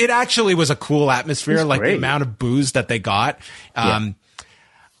out. It actually was a cool atmosphere, like the amount of booze that they got. I'm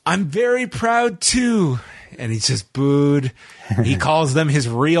very proud too. And he's just booed. He calls them his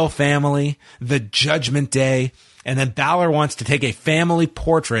real family, the Judgment Day. And then Balor wants to take a family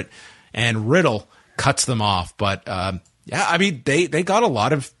portrait and Riddle cuts them off. But, yeah, I mean, they got a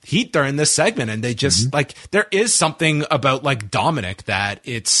lot of heat during this segment, and they just there is something about like Dominic that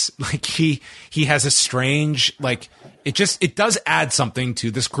it's like he has a strange, like it does add something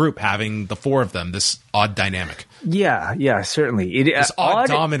to this group having the four of them, this odd dynamic. Yeah, certainly. This odd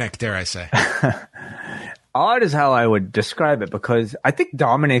Dominic, dare I say. Odd is how I would describe it, because I think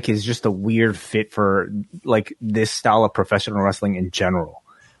Dominic is just a weird fit for like this style of professional wrestling in general.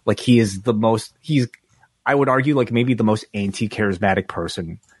 Like I would argue like maybe the most anti-charismatic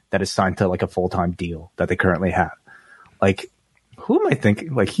person that is signed to like a full-time deal that they currently have. Like, who am I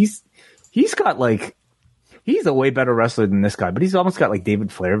thinking? Like he's got like, he's a way better wrestler than this guy, but he's almost got like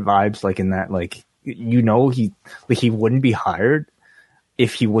David Flair vibes, like in that, like, he wouldn't be hired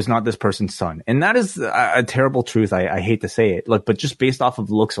if he was not this person's son. And that is a terrible truth. I hate to say it, like, but just based off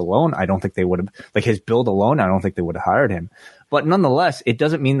of looks alone, I don't think they would have, like his build alone, I don't think they would have hired him. But nonetheless, it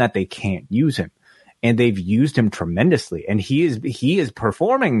doesn't mean that they can't use him. And they've used him tremendously. And he is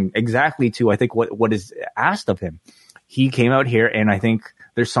performing exactly to, I think, what is asked of him. He came out here, and I think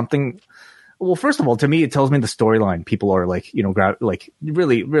there's something. Well, first of all, to me, it tells me the storyline people are like,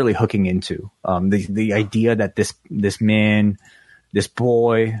 really, really hooking into. The idea that this man, this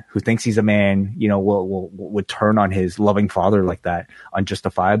boy who thinks he's a man, would turn on his loving father like that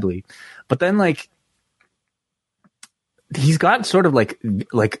unjustifiably. But then, like, he's got sort of like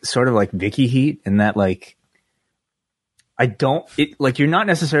Vicky heat in that, like, you're not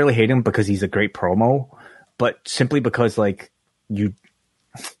necessarily hating him because he's a great promo, but simply because like you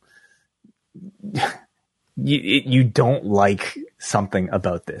don't like something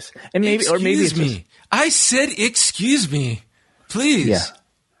about this. And maybe Excuse me. I said excuse me. Please. Yeah.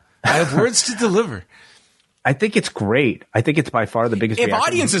 I have words to deliver. I think it's great. I think it's by far the biggest. If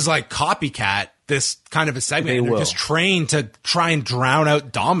audiences like copycat this kind of a segment and they're just trained to try and drown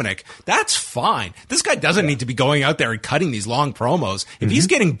out Dominic, that's fine. This guy doesn't need to be going out there and cutting these long promos. If he's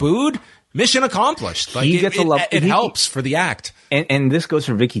getting booed, mission accomplished. Like, it helps for the act. And this goes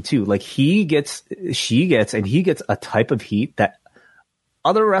for Vicky too. Like he gets a type of heat that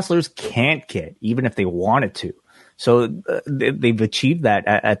other wrestlers can't get, even if they wanted to. So they've achieved that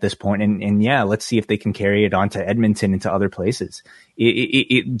at this point. And yeah, let's see if they can carry it on to Edmonton and to other places.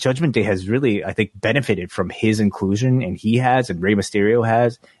 Judgment Day has really, I think, benefited from his inclusion, and he has, and Rey Mysterio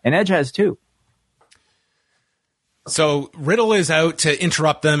has, and Edge has too. So Riddle is out to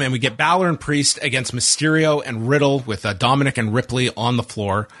interrupt them, and we get Balor and Priest against Mysterio and Riddle with Dominic and Ripley on the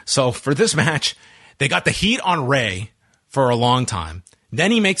floor. So for this match, they got the heat on Rey for a long time.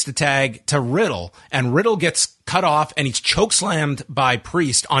 Then he makes the tag to Riddle, and Riddle gets cut off, and he's chokeslammed by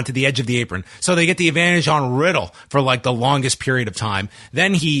Priest onto the edge of the apron. So they get the advantage on Riddle for like the longest period of time.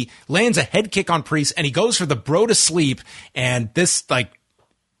 Then he lands a head kick on Priest, and he goes for the bro to sleep, and this like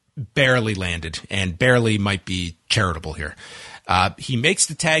barely landed, and barely might be charitable here. He makes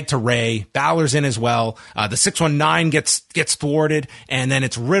the tag to Rey. Balor's in as well. The 619 gets thwarted, and then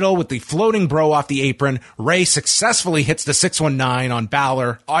it's Riddle with the floating bro off the apron. Rey successfully hits the 619 on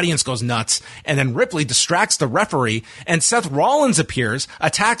Balor. Audience goes nuts, and then Ripley distracts the referee, and Seth Rollins appears,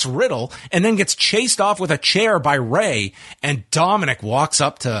 attacks Riddle, and then gets chased off with a chair by Rey, and Dominic walks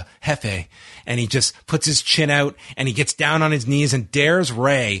up to Jefe, and he just puts his chin out, and he gets down on his knees and dares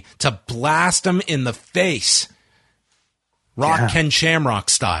Rey to blast him in the face. Ken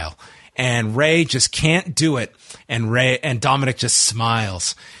Shamrock style. And Rey just can't do it. And Dominic just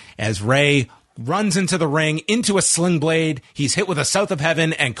smiles as Rey runs into the ring, into a sling blade. He's hit with a South of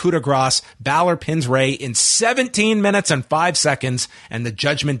Heaven and coup de grace. Balor pins Rey in 17 minutes and 5 seconds. And the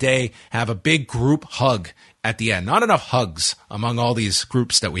Judgment Day have a big group hug at the end. Not enough hugs among all these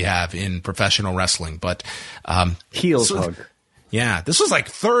groups that we have in professional wrestling, but heels hug. Yeah, this was like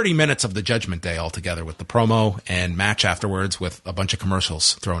 30 minutes of the Judgment Day altogether with the promo and match afterwards with a bunch of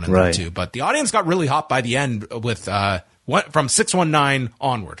commercials thrown in there too. But the audience got really hot by the end with from 619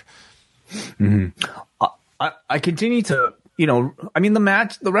 onward. Mm-hmm. I continue to,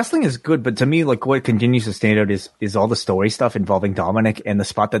 the wrestling is good, but to me, like what continues to stand out is all the story stuff involving Dominic, and the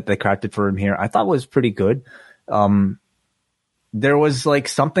spot that they crafted for him here I thought was pretty good. There was like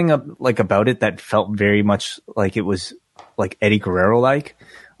something like about it that felt very much like it was like Eddie Guerrero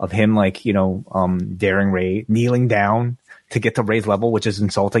of him, daring Rey, kneeling down to get to Rey's level, which is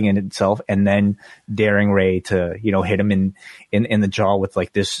insulting in itself, and then daring Rey to, hit him in the jaw with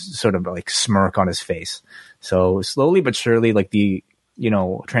like this sort of like smirk on his face. So slowly but surely, like the,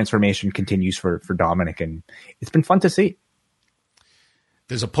 transformation continues for Dominic, and it's been fun to see.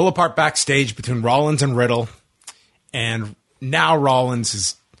 There's a pull apart backstage between Rollins and Riddle, and now Rollins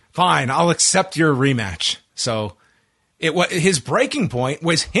is fine. I'll accept your rematch. So his breaking point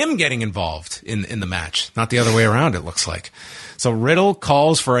was him getting involved in the match, not the other way around, it looks like. So Riddle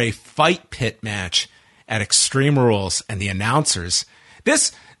calls for a fight pit match at Extreme Rules, and the announcers,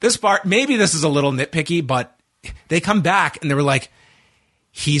 this part, maybe this is a little nitpicky, but they come back and they were like,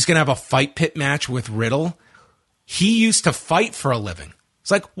 he's going to have a fight pit match with Riddle. He used to fight for a living.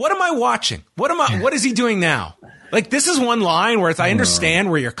 It's like, what am I watching? What is he doing now? Like, this is one line where I understand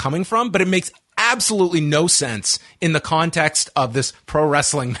where you're coming from, but it makes absolutely no sense in the context of this pro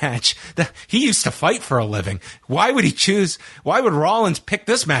wrestling match. He used to fight for a living. Why would Rollins pick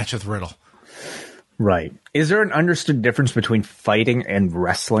this match with Riddle? Right. Is there an understood difference between fighting and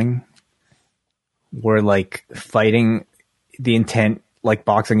wrestling? Where like fighting, the intent, like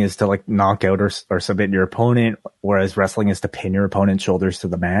boxing is to like knock out or submit your opponent, whereas wrestling is to pin your opponent's shoulders to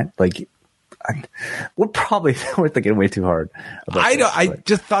the mat. Like, we're thinking way too hard. I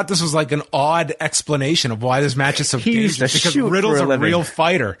just thought this was like an odd explanation of why this match is so dangerous, because Riddle's a real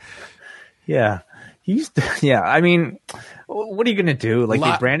fighter. Yeah. I mean, what are you going to do? Like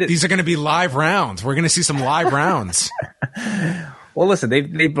they branded. These are going to be live rounds. We're going to see some live rounds. Well, listen,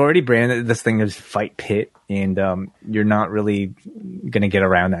 they've already branded this thing as Fight Pit, and you're not really going to get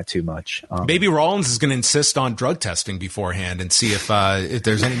around that too much. Maybe Rollins is going to insist on drug testing beforehand and see if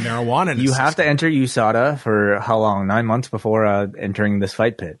there's any marijuana in his system. Have to enter USADA for how long? 9 months before entering this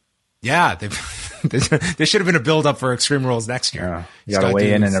Fight Pit. Yeah, There should have been a build up for Extreme Rules next year. You got to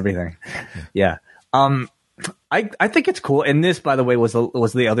weigh in and everything. Yeah. I think it's cool. And this, by the way, was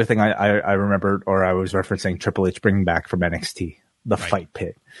the other thing I remembered, or I was referencing Triple H bringing back from NXT, the fight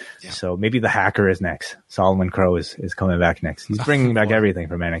pit. Yeah. So maybe the Hacker is next. Solomon Crow is coming back next. He's bringing back everything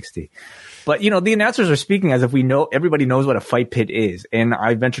from NXT. But, the announcers are speaking as if everybody knows what a fight pit is. And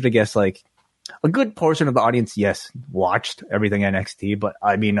I venture to guess, like, a good portion of the audience, yes, watched everything NXT. But,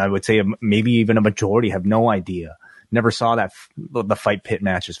 I mean, I would say maybe even a majority have no idea. Never saw the fight pit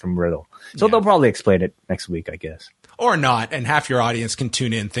matches from Riddle. So they'll probably explain it next week, I guess. Or not, and half your audience can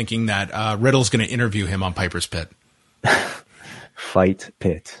tune in thinking that Riddle's going to interview him on Piper's Pit. Fight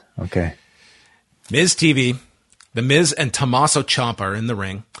pit. Okay. Miz TV, The Miz and Tommaso Ciampa are in the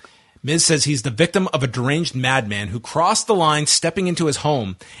ring. Miz says he's the victim of a deranged madman who crossed the line stepping into his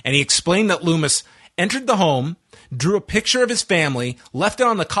home, and he explained that Loomis entered the home, drew a picture of his family, left it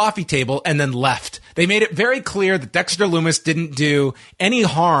on the coffee table, and then left. They made it very clear that Dexter Loomis didn't do any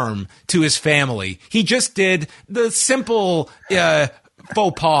harm to his family. He just did the simple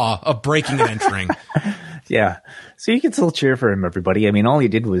faux pas of breaking and entering. Yeah. So you can still cheer for him, everybody. I mean, all he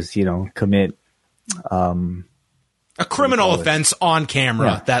did was, commit a criminal offense on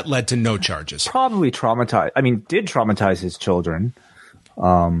camera that led to no charges. Probably did traumatize his children.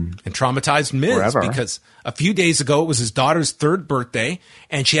 And traumatized Miz forever. Because a few days ago it was his daughter's 3rd birthday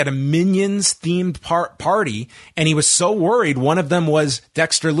and she had a Minions themed party, and he was so worried one of them was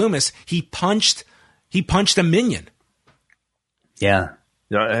Dexter Loomis, he punched a Minion. Yeah.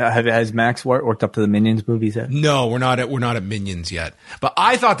 Has Max worked up to the Minions movies yet? No, we're not at Minions yet. But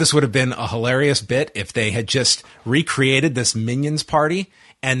I thought this would have been a hilarious bit if they had just recreated this Minions party.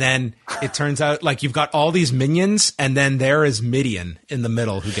 And then it turns out like you've got all these minions, and then there is Midian in the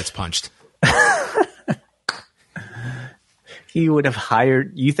middle who gets punched. He would have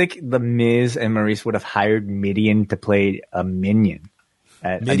hired. You think the Miz and Maurice would have hired Midian to play a minion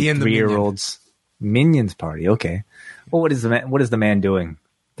at Midian, a 3-year-old's Minions party? Okay. Well, what is the man doing?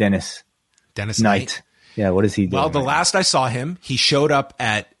 Dennis Knight. Yeah. What is he doing? Well, the last I saw him, he showed up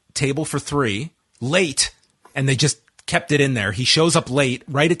at table for 3 late, and they just kept it in there. He shows up late,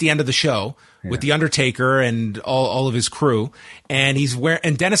 right at the end of the show, with the Undertaker and all of his crew, and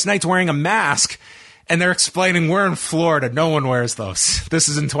and Dennis Knight's wearing a mask, and they're explaining we're in Florida, no one wears those. This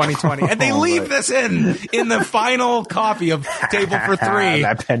is in 2020, and they leave this in the final copy of Table for 3.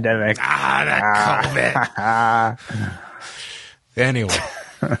 That pandemic. That COVID. Anyway.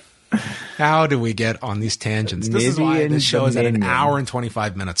 How do we get on these tangents? This is why this show is at an hour and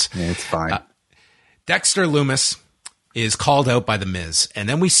 25 minutes. Yeah, it's fine. Dexter Loomis is called out by The Miz, and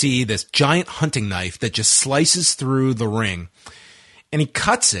then we see this giant hunting knife that just slices through the ring, and he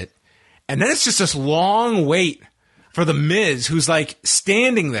cuts it, and then it's just this long wait for The Miz, who's like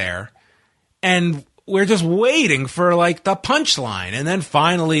standing there, and we're just waiting for like the punchline, and then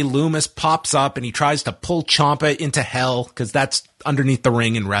finally Loomis pops up and he tries to pull Ciampa into hell, because that's underneath the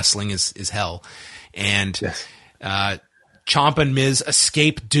ring in wrestling is hell, and Ciampa and Miz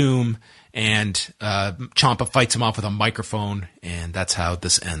escape doom. And Ciampa fights him off with a microphone, and that's how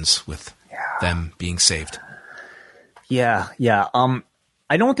this ends with them being saved. Yeah.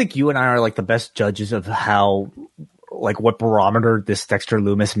 I don't think you and I are like the best judges of how, like, what barometer this Dexter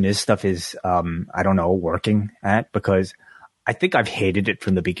Loomis Miz stuff is. I don't know, working at, because I think I've hated it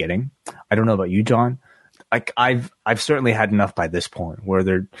from the beginning. I don't know about you, John. Like I've certainly had enough by this point where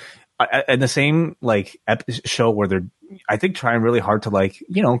they're in the same like show where they're, I think, trying really hard to like,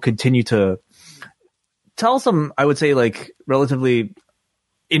 continue to tell some, I would say, like relatively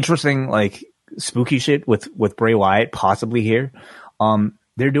interesting, like spooky shit with Bray Wyatt possibly here.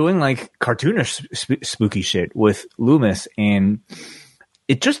 They're doing like cartoonish spooky shit with Loomis, and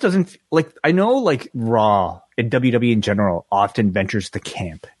it just doesn't like, I know like Raw and WWE in general often ventures to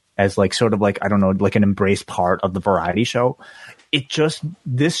camp as like sort of like, I don't know, like an embraced part of the variety show.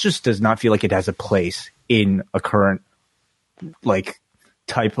 This just does not feel like it has a place in a current like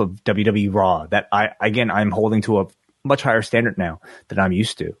type of WWE Raw that I'm holding to a much higher standard now than I'm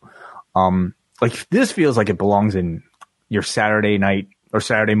used to. Like this feels like it belongs in your Saturday night or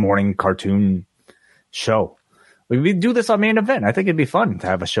Saturday morning cartoon show. We do this on Main Event. I think it'd be fun to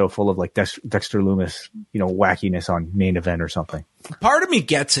have a show full of like Dexter Loomis, wackiness on Main Event or something. Part of me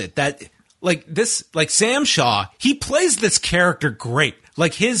gets it that like this, like Sam Shaw, he plays this character great.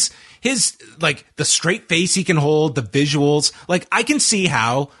 Like his like the straight face he can hold, the visuals. Like I can see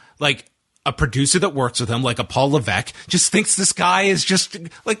how like a producer that works with him, like a Paul Levesque, just thinks this guy is just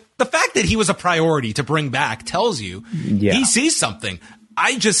like, the fact that he was a priority to bring back tells you he sees something.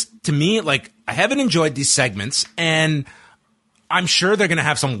 To me, like I haven't enjoyed these segments, and I'm sure they're going to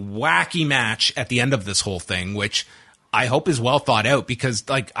have some wacky match at the end of this whole thing, which I hope is well thought out, because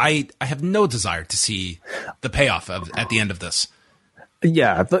like I have no desire to see the payoff at the end of this.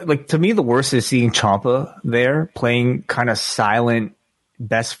 Yeah, like to me, the worst is seeing Ciampa there playing kind of silent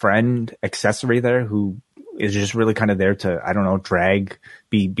best friend accessory there, who is just really kind of there to, I don't know,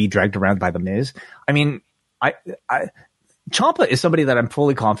 be dragged around by the Miz. I mean, Ciampa is somebody that I'm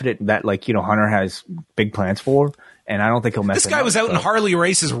fully confident that, like, you know, Hunter has big plans for, and I don't think he'll mess. This guy was out in Harley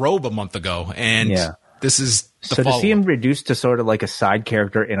Race's robe a month ago, and this is the so to see him reduced to sort of like a side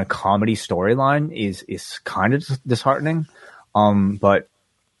character in a comedy storyline is kind of disheartening. But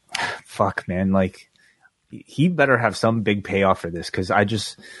fuck, man, like he better have some big payoff for this, because I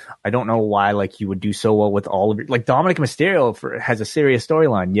don't know why like you would do so well with all of it. Like Dominic Mysterio has a serious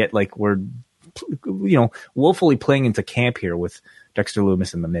storyline, yet like we're, you know, woefully playing into camp here with Dexter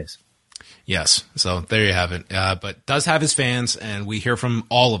Lumis and The Miz. Yes, so there you have it. But does have his fans, and we hear from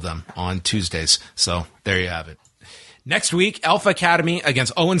all of them on Tuesdays. So there you have it. Next week, Alpha Academy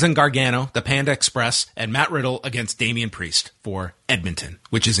against Owens and Gargano, the Panda Express, and Matt Riddle against Damian Priest for Edmonton,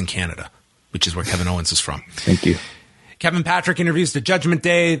 which is in Canada, which is where Kevin Owens is from. Thank you. Kevin Patrick interviews the Judgment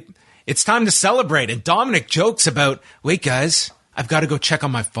Day. It's time to celebrate, and Dominic jokes about, wait, guys, I've got to go check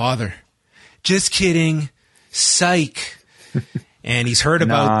on my father. Just kidding. Psych. And he's heard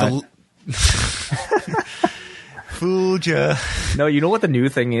about the... Fooled ya. No, you know what the new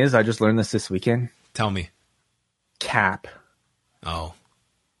thing is? I just learned this weekend. Tell me. Cap. Oh.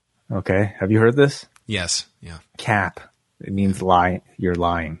 Okay. Have you heard this? Yes. Yeah. Cap. It means lie. You're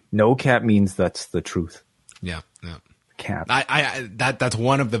lying. No cap means that's the truth. Yeah. Yeah. Cap. That's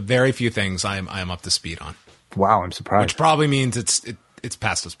one of the very few things I am up to speed on. Wow, I'm surprised. Which probably means it's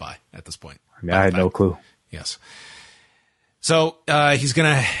passed us by at this point. I mean, I had no clue. Yes. So he's going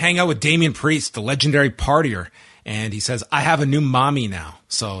to hang out with Damian Priest, the legendary partier, and he says, I have a new mommy now.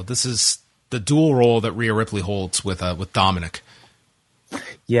 So this is the dual role that Rhea Ripley holds with Dominic.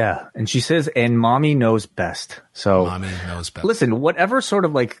 Yeah. And she says, and mommy knows best. So mommy knows best. Listen, whatever sort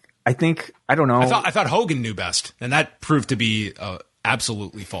of like, I don't know. I thought Hogan knew best, and that proved to be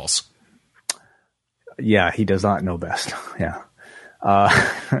absolutely false. Yeah, he does not know best. Yeah.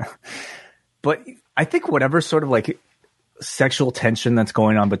 But I think whatever sort of like sexual tension that's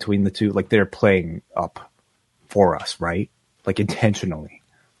going on between the two, like they're playing up for us, right? Like intentionally,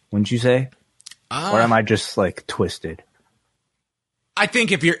 wouldn't you say? Or am I just like twisted? I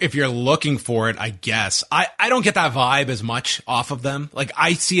think if you're looking for it, I guess I don't get that vibe as much off of them. Like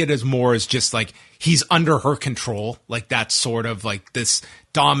I see it as more as just like he's under her control. Like that's sort of like this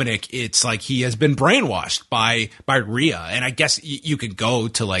Dominic. It's like he has been brainwashed by Rhea, and I guess you could go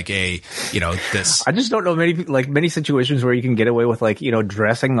to like this. I just don't know many situations where you can get away with like, you know,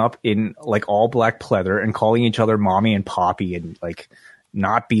 dressing up in like all black pleather and calling each other mommy and poppy and like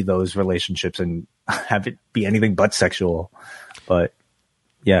not be those relationships and have it be anything but sexual. But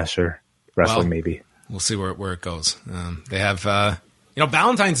yeah, sure. Wrestling, maybe. We'll see where it goes. They have,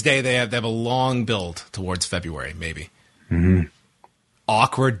 Valentine's Day, they have a long build towards February, maybe. Mm-hmm.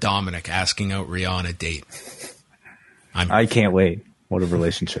 Awkward Dominic asking out Rhea on a date. I can't wait. What a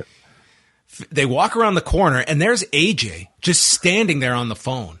relationship. They walk around the corner, and there's AJ just standing there on the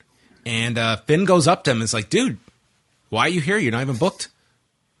phone. And Finn goes up to him and is like, dude, why are you here? You're not even booked.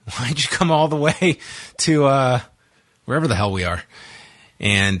 Why'd you come all the way to wherever the hell we are?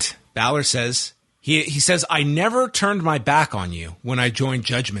 And Balor says, he says, I never turned my back on you when I joined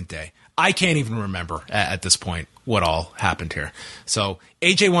Judgment Day. I can't even remember at this point what all happened here. So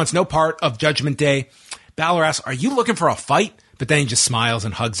AJ wants no part of Judgment Day. Balor asks, are you looking for a fight? But then he just smiles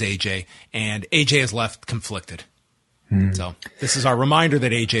and hugs AJ, and AJ is left conflicted. So this is our reminder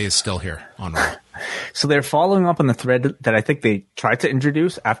that AJ is still here on Raw. So they're following up on the thread that I think they tried to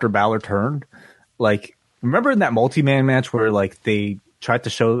introduce after Balor turned. Like, remember in that multi-man match where like they tried to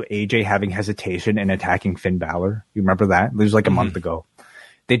show AJ having hesitation and attacking Finn Balor? You remember that? It was like a month ago.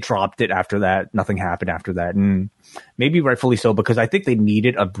 They dropped it after that. Nothing happened after that. And maybe rightfully so, because I think they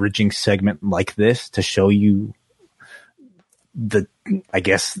needed a bridging segment like this to show you the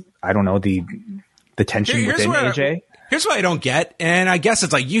tension within AJ. Here's what I don't get. And I guess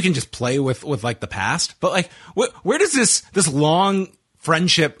it's like, you can just play with like the past, but like, where does this long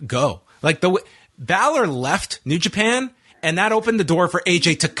friendship go? Like Balor left New Japan, and that opened the door for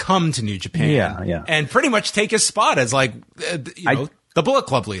AJ to come to New Japan. Yeah. And pretty much take his spot as like, the Bullet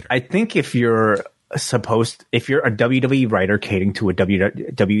Club leader. I think if you're a WWE writer catering to a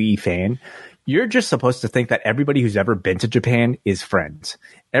WWE fan, you're just supposed to think that everybody who's ever been to Japan is friends.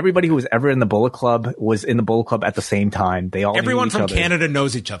 Everybody who was ever in the Bullet Club was in the Bullet Club at the same time. Everyone from Canada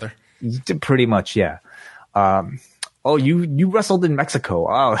knows each other. Pretty much, yeah. oh, you wrestled in Mexico.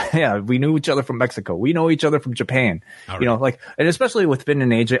 Oh, yeah, we knew each other from Mexico. We know each other from Japan. Right. You know, like, and especially with Finn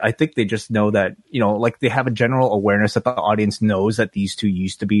and AJ, I think they just know that, you know, like they have a general awareness that the audience knows that these two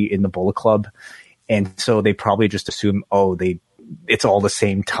used to be in the Bullet Club. And so they probably just assume, oh, it's all the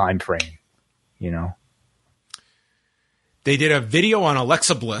same time frame, you know? They did a video on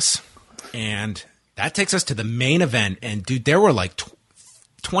Alexa Bliss, and that takes us to the main event. And dude, there were like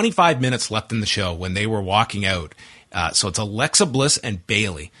 25 minutes left in the show when they were walking out. So it's Alexa Bliss and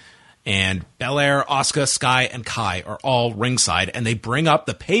Bayley, and Belair, Asuka, Sky, and Kai are all ringside, and they bring up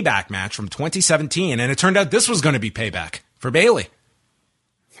the payback match from 2017, and it turned out this was going to be payback for Bayley.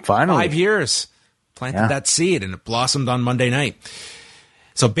 Finally. 5 years. Planted that seed, and it blossomed on Monday night.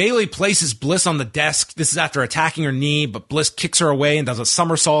 So Bayley places Bliss on the desk. This is after attacking her knee, but Bliss kicks her away and does a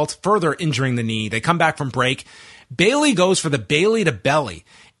somersault, further injuring the knee. They come back from break. Bayley goes for the Bayley to belly,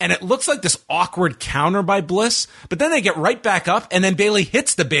 and it looks like this awkward counter by Bliss, but then they get right back up, and then Bayley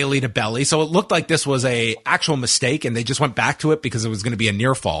hits the Bayley to belly, so it looked like this was a actual mistake, and they just went back to it because it was going to be a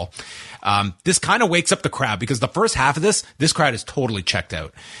near fall. This kind of wakes up the crowd, because the first half of this crowd is totally checked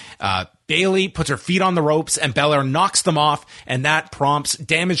out. Bayley puts her feet on the ropes, and Belair knocks them off, and that prompts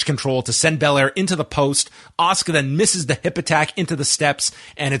Damage Control to send Belair into the post. Asuka then misses the hip attack into the steps,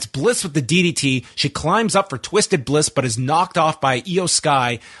 and it's Bliss with the DDT. She climbs up for Twisted Bliss, but is knocked off by Io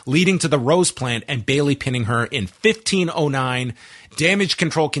Sky, leading to the Rose Plant, and Bayley pinning her in 15:09. Damage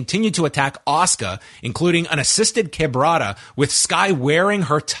Control continued to attack Asuka, including an assisted quebrada, with Sky wearing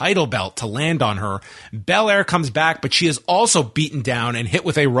her title belt to land on her. Belair comes back, but she is also beaten down and hit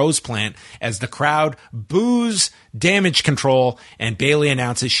with a Rose Plant as the crowd boos Damage Control, and Bayley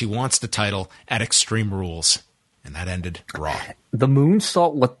announces she wants the title at Extreme Rules. And that ended Raw. The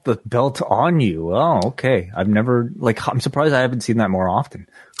moonsault with the belt on you. Oh, okay. I'm surprised I haven't seen that more often.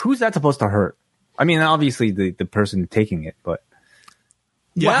 Who's that supposed to hurt? I mean, obviously the person taking it, but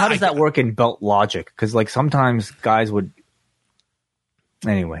yeah, how does that work in belt logic? Because like sometimes guys would.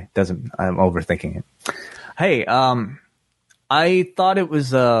 Anyway, I'm overthinking it. Hey, I thought it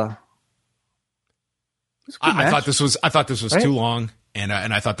was. I thought this was right? Too long, and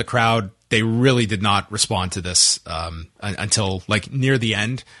I thought the crowd, they really did not respond to this until like near the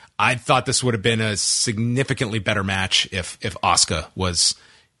end. I thought this would have been a significantly better match if Asuka was.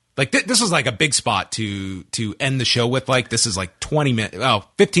 Like this was like a big spot to end the show with. Like this is like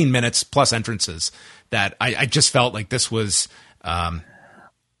 15 minutes plus entrances that I just felt like this was. I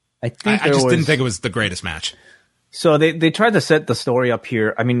didn't think it was the greatest match. So they tried to set the story up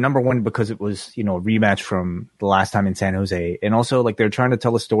here. I mean, number one, because it was, you know, a rematch from the last time in San Jose. And also like they're trying to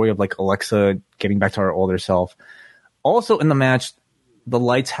tell a story of like Alexa getting back to her older self. Also in the match, the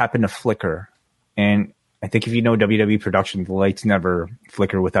lights happen to flicker, and I think if you know WWE production, the lights never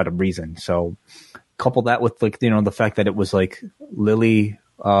flicker without a reason. So couple that with like, you know, the fact that it was like Lily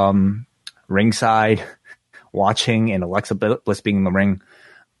ringside watching and Alexa Bliss being in the ring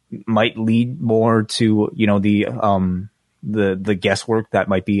might lead more to, you know, the guesswork that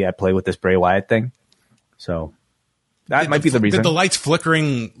might be at play with this Bray Wyatt thing. So that might be the reason. Did the lights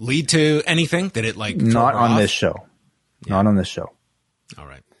flickering lead to anything? Did it like not on this show? Yeah. Not on this show. All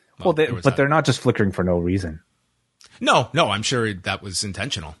right. Well, they're not just flickering for no reason. No, I'm sure that was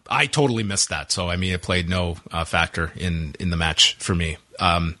intentional. I totally missed that. So, I mean, it played no factor in the match for me.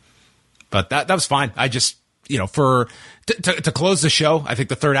 But that was fine. I just, you know, to close the show, I think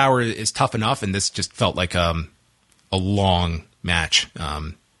the third hour is tough enough. And this just felt like a long match.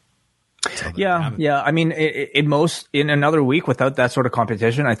 Yeah. I mean, in another week without that sort of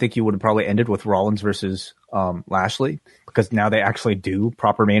competition, I think you would have probably ended with Rollins versus Lashley, because now they actually do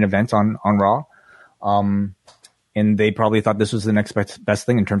proper main events on Raw. And they probably thought this was the next best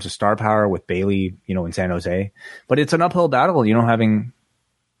thing in terms of star power with Bayley, you know, in San Jose. But it's an uphill battle, you know, having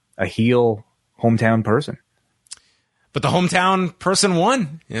a heel hometown person. But the hometown person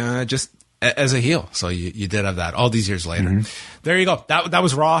won, just as a heel. So you did have that all these years later. Mm-hmm. There you go. That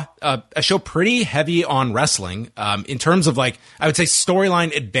was Raw. A show pretty heavy on wrestling. In terms of like, I would say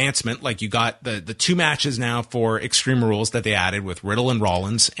storyline advancement, like you got the two matches now for Extreme Rules that they added with Riddle and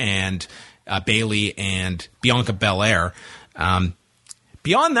Rollins, and Bayley and Bianca Belair.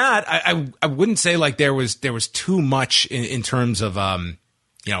 Beyond that, I wouldn't say like there was too much in terms of,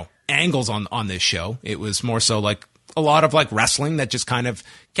 you know, angles on this show. It was more so like a lot of like wrestling that just kind of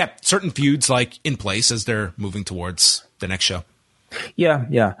kept certain feuds like in place as they're moving towards the next show.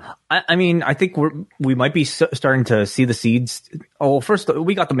 Yeah. I mean, I think we might be starting to see the seeds. Oh, well, first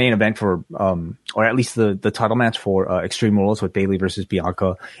we got the main event for, or at least the title match for Extreme Rules with Bayley versus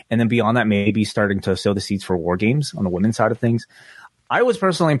Bianca, and then beyond that, maybe starting to sow the seeds for War Games on the women's side of things. I was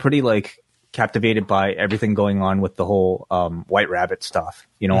personally pretty like captivated by everything going on with the whole White Rabbit stuff,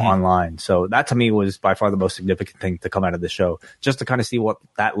 online. So that to me was by far the most significant thing to come out of the show, just to kind of see what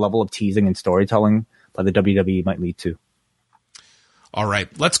that level of teasing and storytelling by the WWE might lead to. All right,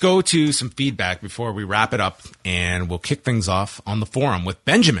 let's go to some feedback before we wrap it up, and we'll kick things off on the forum with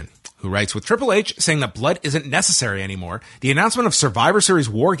Benjamin, who writes, with Triple H saying that blood isn't necessary anymore, the announcement of Survivor Series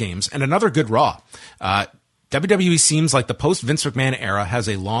War Games, and another good Raw. WWE seems like the post-Vince McMahon era has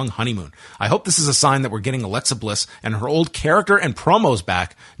a long honeymoon. I hope this is a sign that we're getting Alexa Bliss and her old character and promos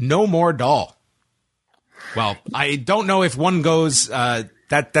back. No more doll. Well, I don't know if one goes...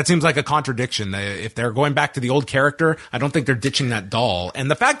 That seems like a contradiction. If they're going back to the old character, I don't think they're ditching that doll. And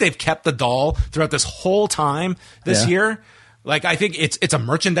the fact they've kept the doll throughout this whole time this year, like, I think it's a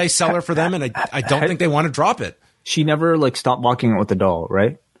merchandise seller for them, and I don't think they want to drop it. She never stopped walking with the doll,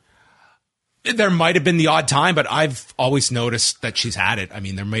 right? There might have been the odd time, but I've always noticed that she's had it. I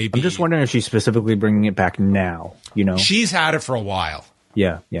mean, there may be. I'm just wondering if she's specifically bringing it back now. She's had it for a while.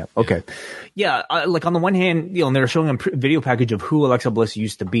 Yeah. Okay. Yeah. On the one hand, they were showing a video package of who Alexa Bliss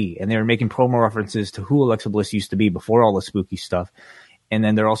used to be, and they were making promo references to who Alexa Bliss used to be before all the spooky stuff. And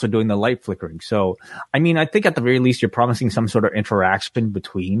then they're also doing the light flickering. So, I mean, I think at the very least, you're promising some sort of interaction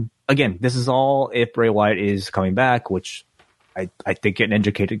between. Again, this is all if Bray Wyatt is coming back, which I think an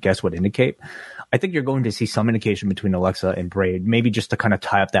educated guess would indicate. I think you're going to see some indication between Alexa and Bray, maybe just to kind of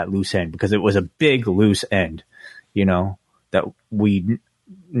tie up that loose end, because it was a big loose end, that we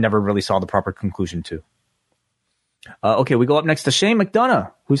never really saw the proper conclusion to. Okay, we go up next to Shane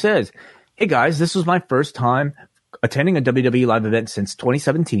McDonough, who says, hey guys, this was my first time attending a WWE live event since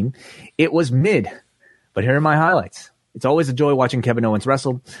 2017. It was mid, but here are my highlights. It's always a joy watching Kevin Owens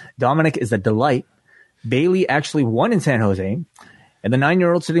wrestle. Dominic is a delight. Bayley actually won in San Jose, and the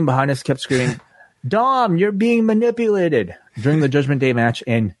 9-year-old sitting behind us kept screaming, Dom, you're being manipulated, during the Judgment Day match,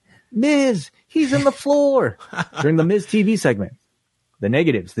 and Miz, he's in the floor, during the Miz TV segment. The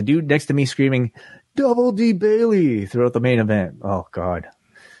negatives, the dude next to me screaming, Double D Bayley, throughout the main event. Oh, God.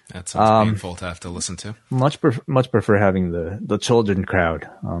 That sounds painful to have to listen to. Much prefer having the children crowd.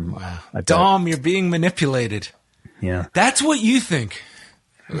 Wow. Dom, you're being manipulated. Yeah. That's what you think.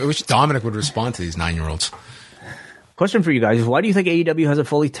 I wish Dominic would respond to these 9-year-olds. Question for you guys is, why do you think AEW hasn't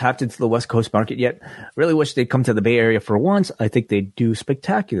fully tapped into the West Coast market yet? Really wish they'd come to the Bay Area for once. I think they'd do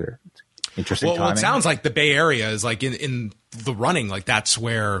spectacular. Interesting timing. Well, it sounds like the Bay Area is in the running. Like, that's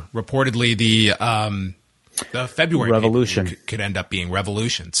where reportedly the February Revolution could end up being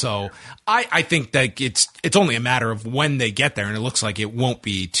Revolution. So I think that it's only a matter of when they get there, and it looks like it won't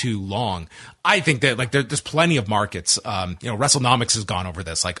be too long. I think that there's plenty of markets. WrestleNomics has gone over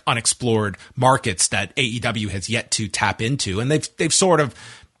this, unexplored markets that AEW has yet to tap into, and they've sort of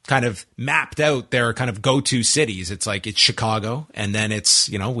kind of mapped out their kind of go-to cities. It's Chicago, and then it's,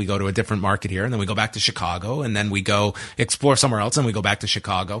 we go to a different market here, and then we go back to Chicago, and then we go explore somewhere else, and we go back to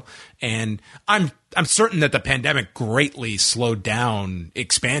Chicago. And I'm certain that the pandemic greatly slowed down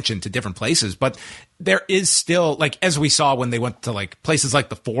expansion to different places, but there is still, as we saw when they went to places like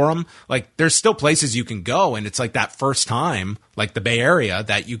the Forum, there's still places you can go, and it's that first time, the Bay Area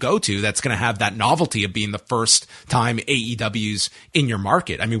that you go to, that's going to have that novelty of being the first time AEW's in your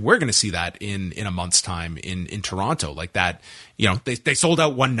market. I mean, we're going to see that in a month's time in Toronto, that. They sold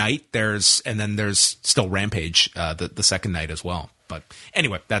out one night. And then there's still Rampage the second night as well. But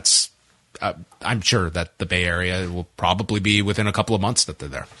anyway, that's I'm sure that the Bay Area will probably be within a couple of months that they're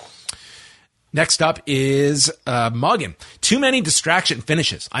there. Next up is Muggin. Too many distraction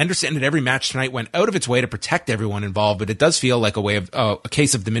finishes. I understand that every match tonight went out of its way to protect everyone involved, but it does feel like a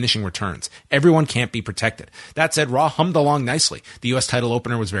case of diminishing returns. Everyone can't be protected. That said, Raw hummed along nicely. The U.S. title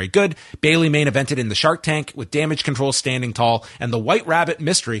opener was very good. Bayley main evented in the Shark Tank with Damage Control standing tall, and the White Rabbit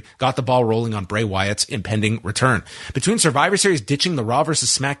mystery got the ball rolling on Bray Wyatt's impending return. Between Survivor Series ditching the Raw vs.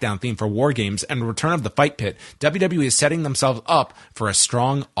 SmackDown theme for War Games and the return of the Fight Pit, WWE is setting themselves up for a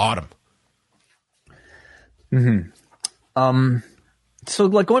strong autumn. So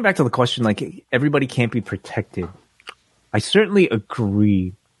going back to the question, everybody can't be protected. I certainly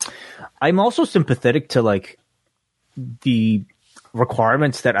agree. I'm also sympathetic to the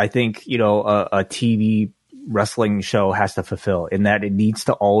requirements that I think, a TV wrestling show has to fulfill, in that it needs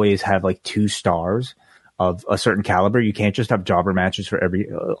to always have 2 stars of a certain caliber. You can't just have jobber matches for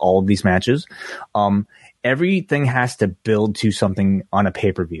all of these matches. Everything has to build to something on a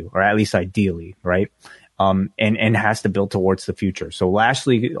pay-per-view, or at least ideally, right? And has to build towards the future. So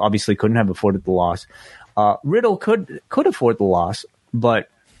Lashley obviously couldn't have afforded the loss. Riddle could afford the loss, but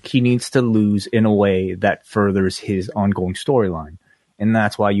he needs to lose in a way that furthers his ongoing storyline. And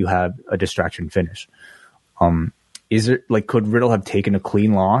that's why you have a distraction finish. is it like, could Riddle have taken a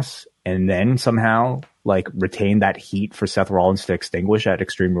clean loss and then somehow like retain that heat for Seth Rollins to extinguish at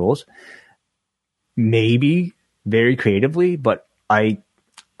Extreme Rules? Maybe, very creatively, but I'd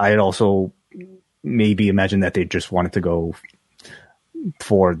also maybe imagine that they just wanted to go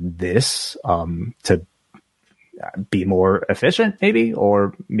for this to be more efficient, maybe,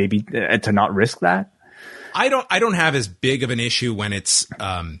 or maybe to not risk that. I don't have as big of an issue when it's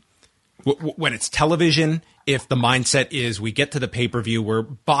television. If the mindset is we get to the pay-per-view where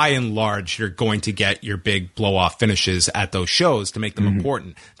by and large you're going to get your big blow-off finishes at those shows to make them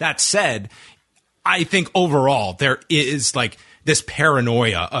important. That said, I think overall there is like this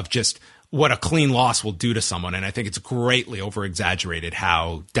paranoia of just what a clean loss will do to someone. And I think it's greatly over-exaggerated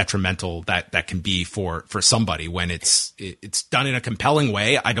how detrimental that can be for somebody when it's done in a compelling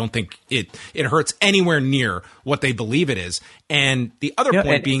way. I don't think it hurts anywhere near what they believe it is. And the other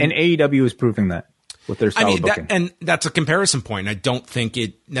point being... And AEW is proving that with their style of booking. And that's a comparison point. I don't think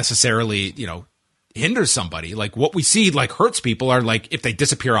it necessarily, hinders somebody. Like what we see like hurts people are like if they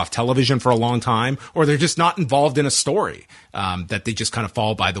disappear off television for a long time or they're just not involved in a story, that they just kind of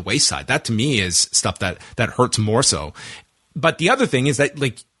fall by the wayside. That to me is stuff that hurts more so. But the other thing is that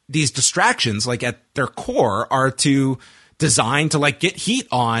like these distractions, like at their core are designed to like get heat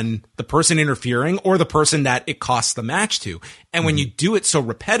on the person interfering or the person that it costs the match to. And when you do it so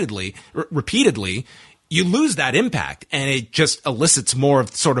repeatedly, you lose that impact and it just elicits more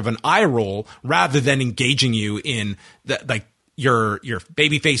of sort of an eye roll rather than engaging you in like your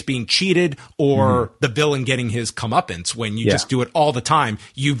babyface being cheated or the villain getting his comeuppance. When you just do it all the time,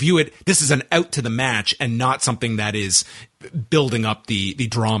 you view it, this is an out to the match and not something that is building up the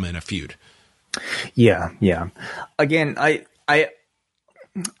drama in a feud. Yeah. Again,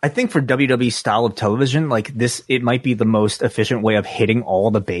 I think for WWE style of television, like this, it might be the most efficient way of hitting all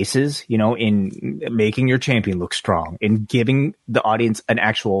the bases, in making your champion look strong, in giving the audience an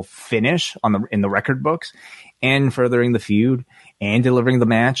actual finish in the record books, and furthering the feud and delivering the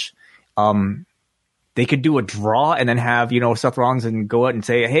match. They could do a draw and then have, Seth Rollins and go out and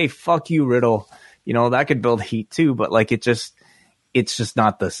say, hey, fuck you, Riddle. That could build heat too, but like it's just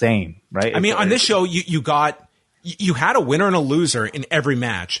not the same, right? I mean, on this show, you had a winner and a loser in every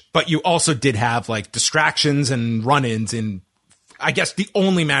match, but you also did have like distractions and run-ins in, I guess the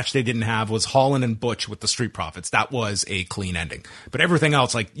only match they didn't have was Holland and Butch with the Street Profits. That was a clean ending, but everything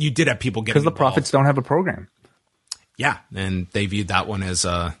else, like you did have people getting because the Profits don't have a program. Yeah. And they viewed that one as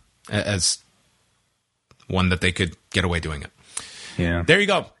one that they could get away doing it. Yeah. There you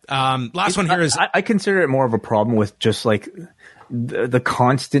go. Last one here is, I consider it more of a problem with just like the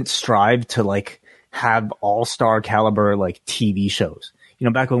constant strive to like have all-star caliber like TV shows.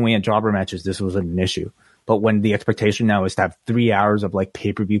 Back when we had jobber matches, this wasn't an issue. But when the expectation now is to have 3 hours of like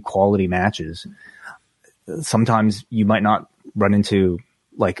pay-per-view quality matches, sometimes you might not run into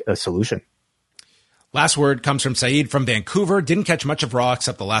like a solution. Last word comes from Saeed from Vancouver. Didn't catch much of Raw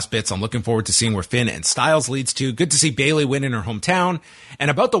except the last bits. I'm looking forward to seeing where Finn and Styles leads to. Good to see Bayley win in her hometown.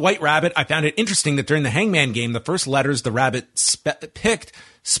 And about the White Rabbit, I found it interesting that during the Hangman game, the first letters the Rabbit picked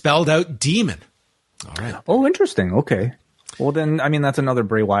spelled out demon. All right. Oh, interesting. Okay. Well, then, I mean, that's another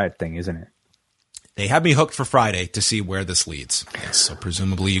Bray Wyatt thing, isn't it? They have me hooked for Friday to see where this leads. Yes, so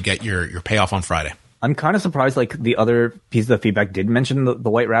presumably you get your payoff on Friday. I'm kind of surprised, like, the other pieces of feedback did mention the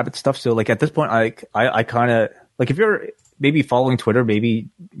White Rabbit stuff. So, like, at this point, I kind of, like, if you're maybe following Twitter, maybe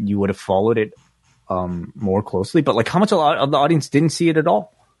you would have followed it more closely. But, like, how much of the audience didn't see it at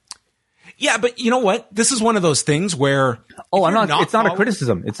all? Yeah, but you know what? This is one of those things where it's not a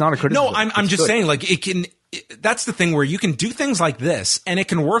criticism. It's not a criticism. No, I'm just saying, like, that's the thing where you can do things like this and it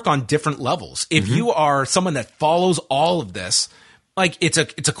can work on different levels. If you are someone that follows all of this, like it's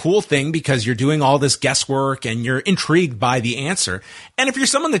a cool thing because you're doing all this guesswork and you're intrigued by the answer. And if you're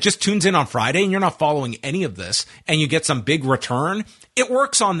someone that just tunes in on Friday and you're not following any of this and you get some big return, it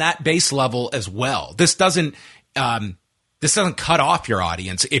works on that base level as well. This doesn't cut off your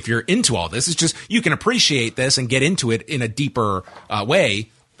audience if you're into all this. It's just you can appreciate this and get into it in a deeper way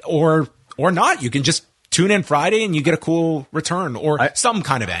or not. You can just tune in Friday and you get a cool return or some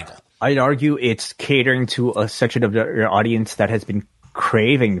kind of angle. I'd argue it's catering to a section of your audience that has been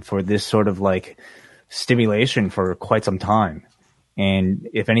craving for this sort of like stimulation for quite some time. And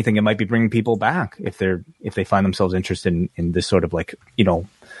if anything, it might be bringing people back if they find themselves interested in this sort of like,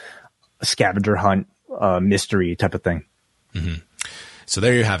 scavenger hunt, mystery type of thing. Mm-hmm. So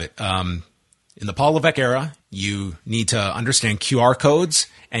there you have it. In the Paul Levesque era, you need to understand QR codes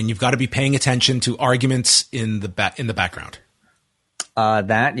and you've got to be paying attention to arguments in the background.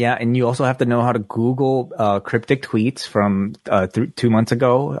 That, yeah. And you also have to know how to Google cryptic tweets from 2 months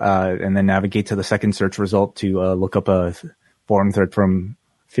ago and then navigate to the second search result to look up a forum thread from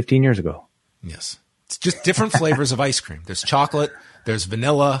 15 years ago. Yes. It's just different flavors of ice cream. There's chocolate, there's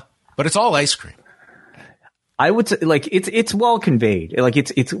vanilla, but it's all ice cream. I would say, like, it's well conveyed. Like,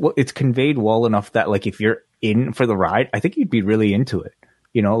 it's conveyed well enough that, like, if you're in for the ride, I think you'd be really into it.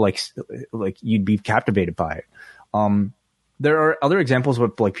 You know, like you'd be captivated by it. There are other examples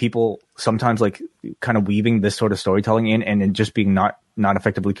with, like, people sometimes, like, kind of weaving this sort of storytelling in and it just being not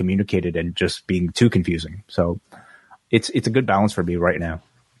effectively communicated and just being too confusing. So it's a good balance for me right now.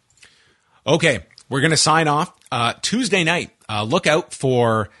 Okay, we're going to sign off Tuesday night. Look out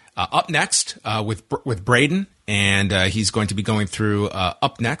for Up Next with Braden, and he's going to be going through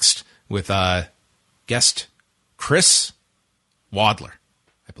Up Next with guest Chris Wadler,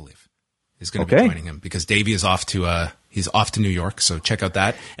 I believe, is going to be joining him because Davey is off to he's off to New York. So check out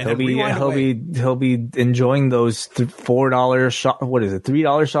that. And he'll be enjoying those $4 shot. What is it?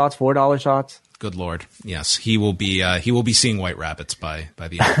 $3 shots, $4 shots. Good Lord. Yes. He will be seeing White Rabbits by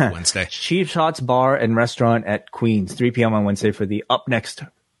the end of Wednesday. Cheap Shots Bar and Restaurant at Queens, 3 p.m. on Wednesday for the Up Next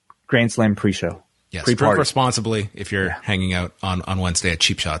Grand Slam pre-show. Yes. Drink responsibly if you're hanging out on Wednesday at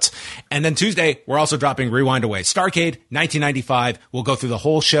Cheap Shots. And then Tuesday, we're also dropping Rewind Away. Starcade 1995. We'll go through the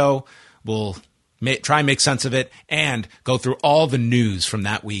whole show. We'll try and make sense of it and go through all the news from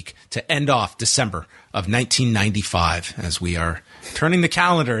that week to end off December of 1995 as we are turning the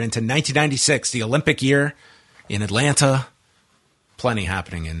calendar into 1996, the Olympic year in Atlanta. Plenty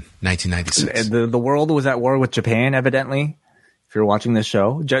happening in 1996. The world was at war with Japan, evidently. If you're watching this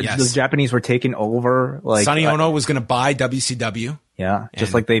show, yes. The Japanese were taking over. Like Sonny Ono was going to buy WCW. Yeah,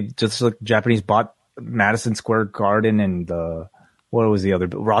 just like Japanese bought Madison Square Garden and what was the other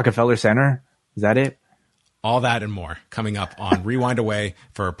Rockefeller Center? Is that it? All that and more coming up on Rewind Away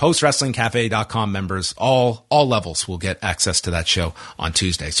for postwrestlingcafe.com members. All levels will get access to that show on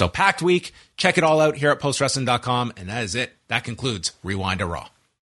Tuesday. So packed week. Check it all out here at postwrestling.com. And that is it. That concludes Rewind to Raw.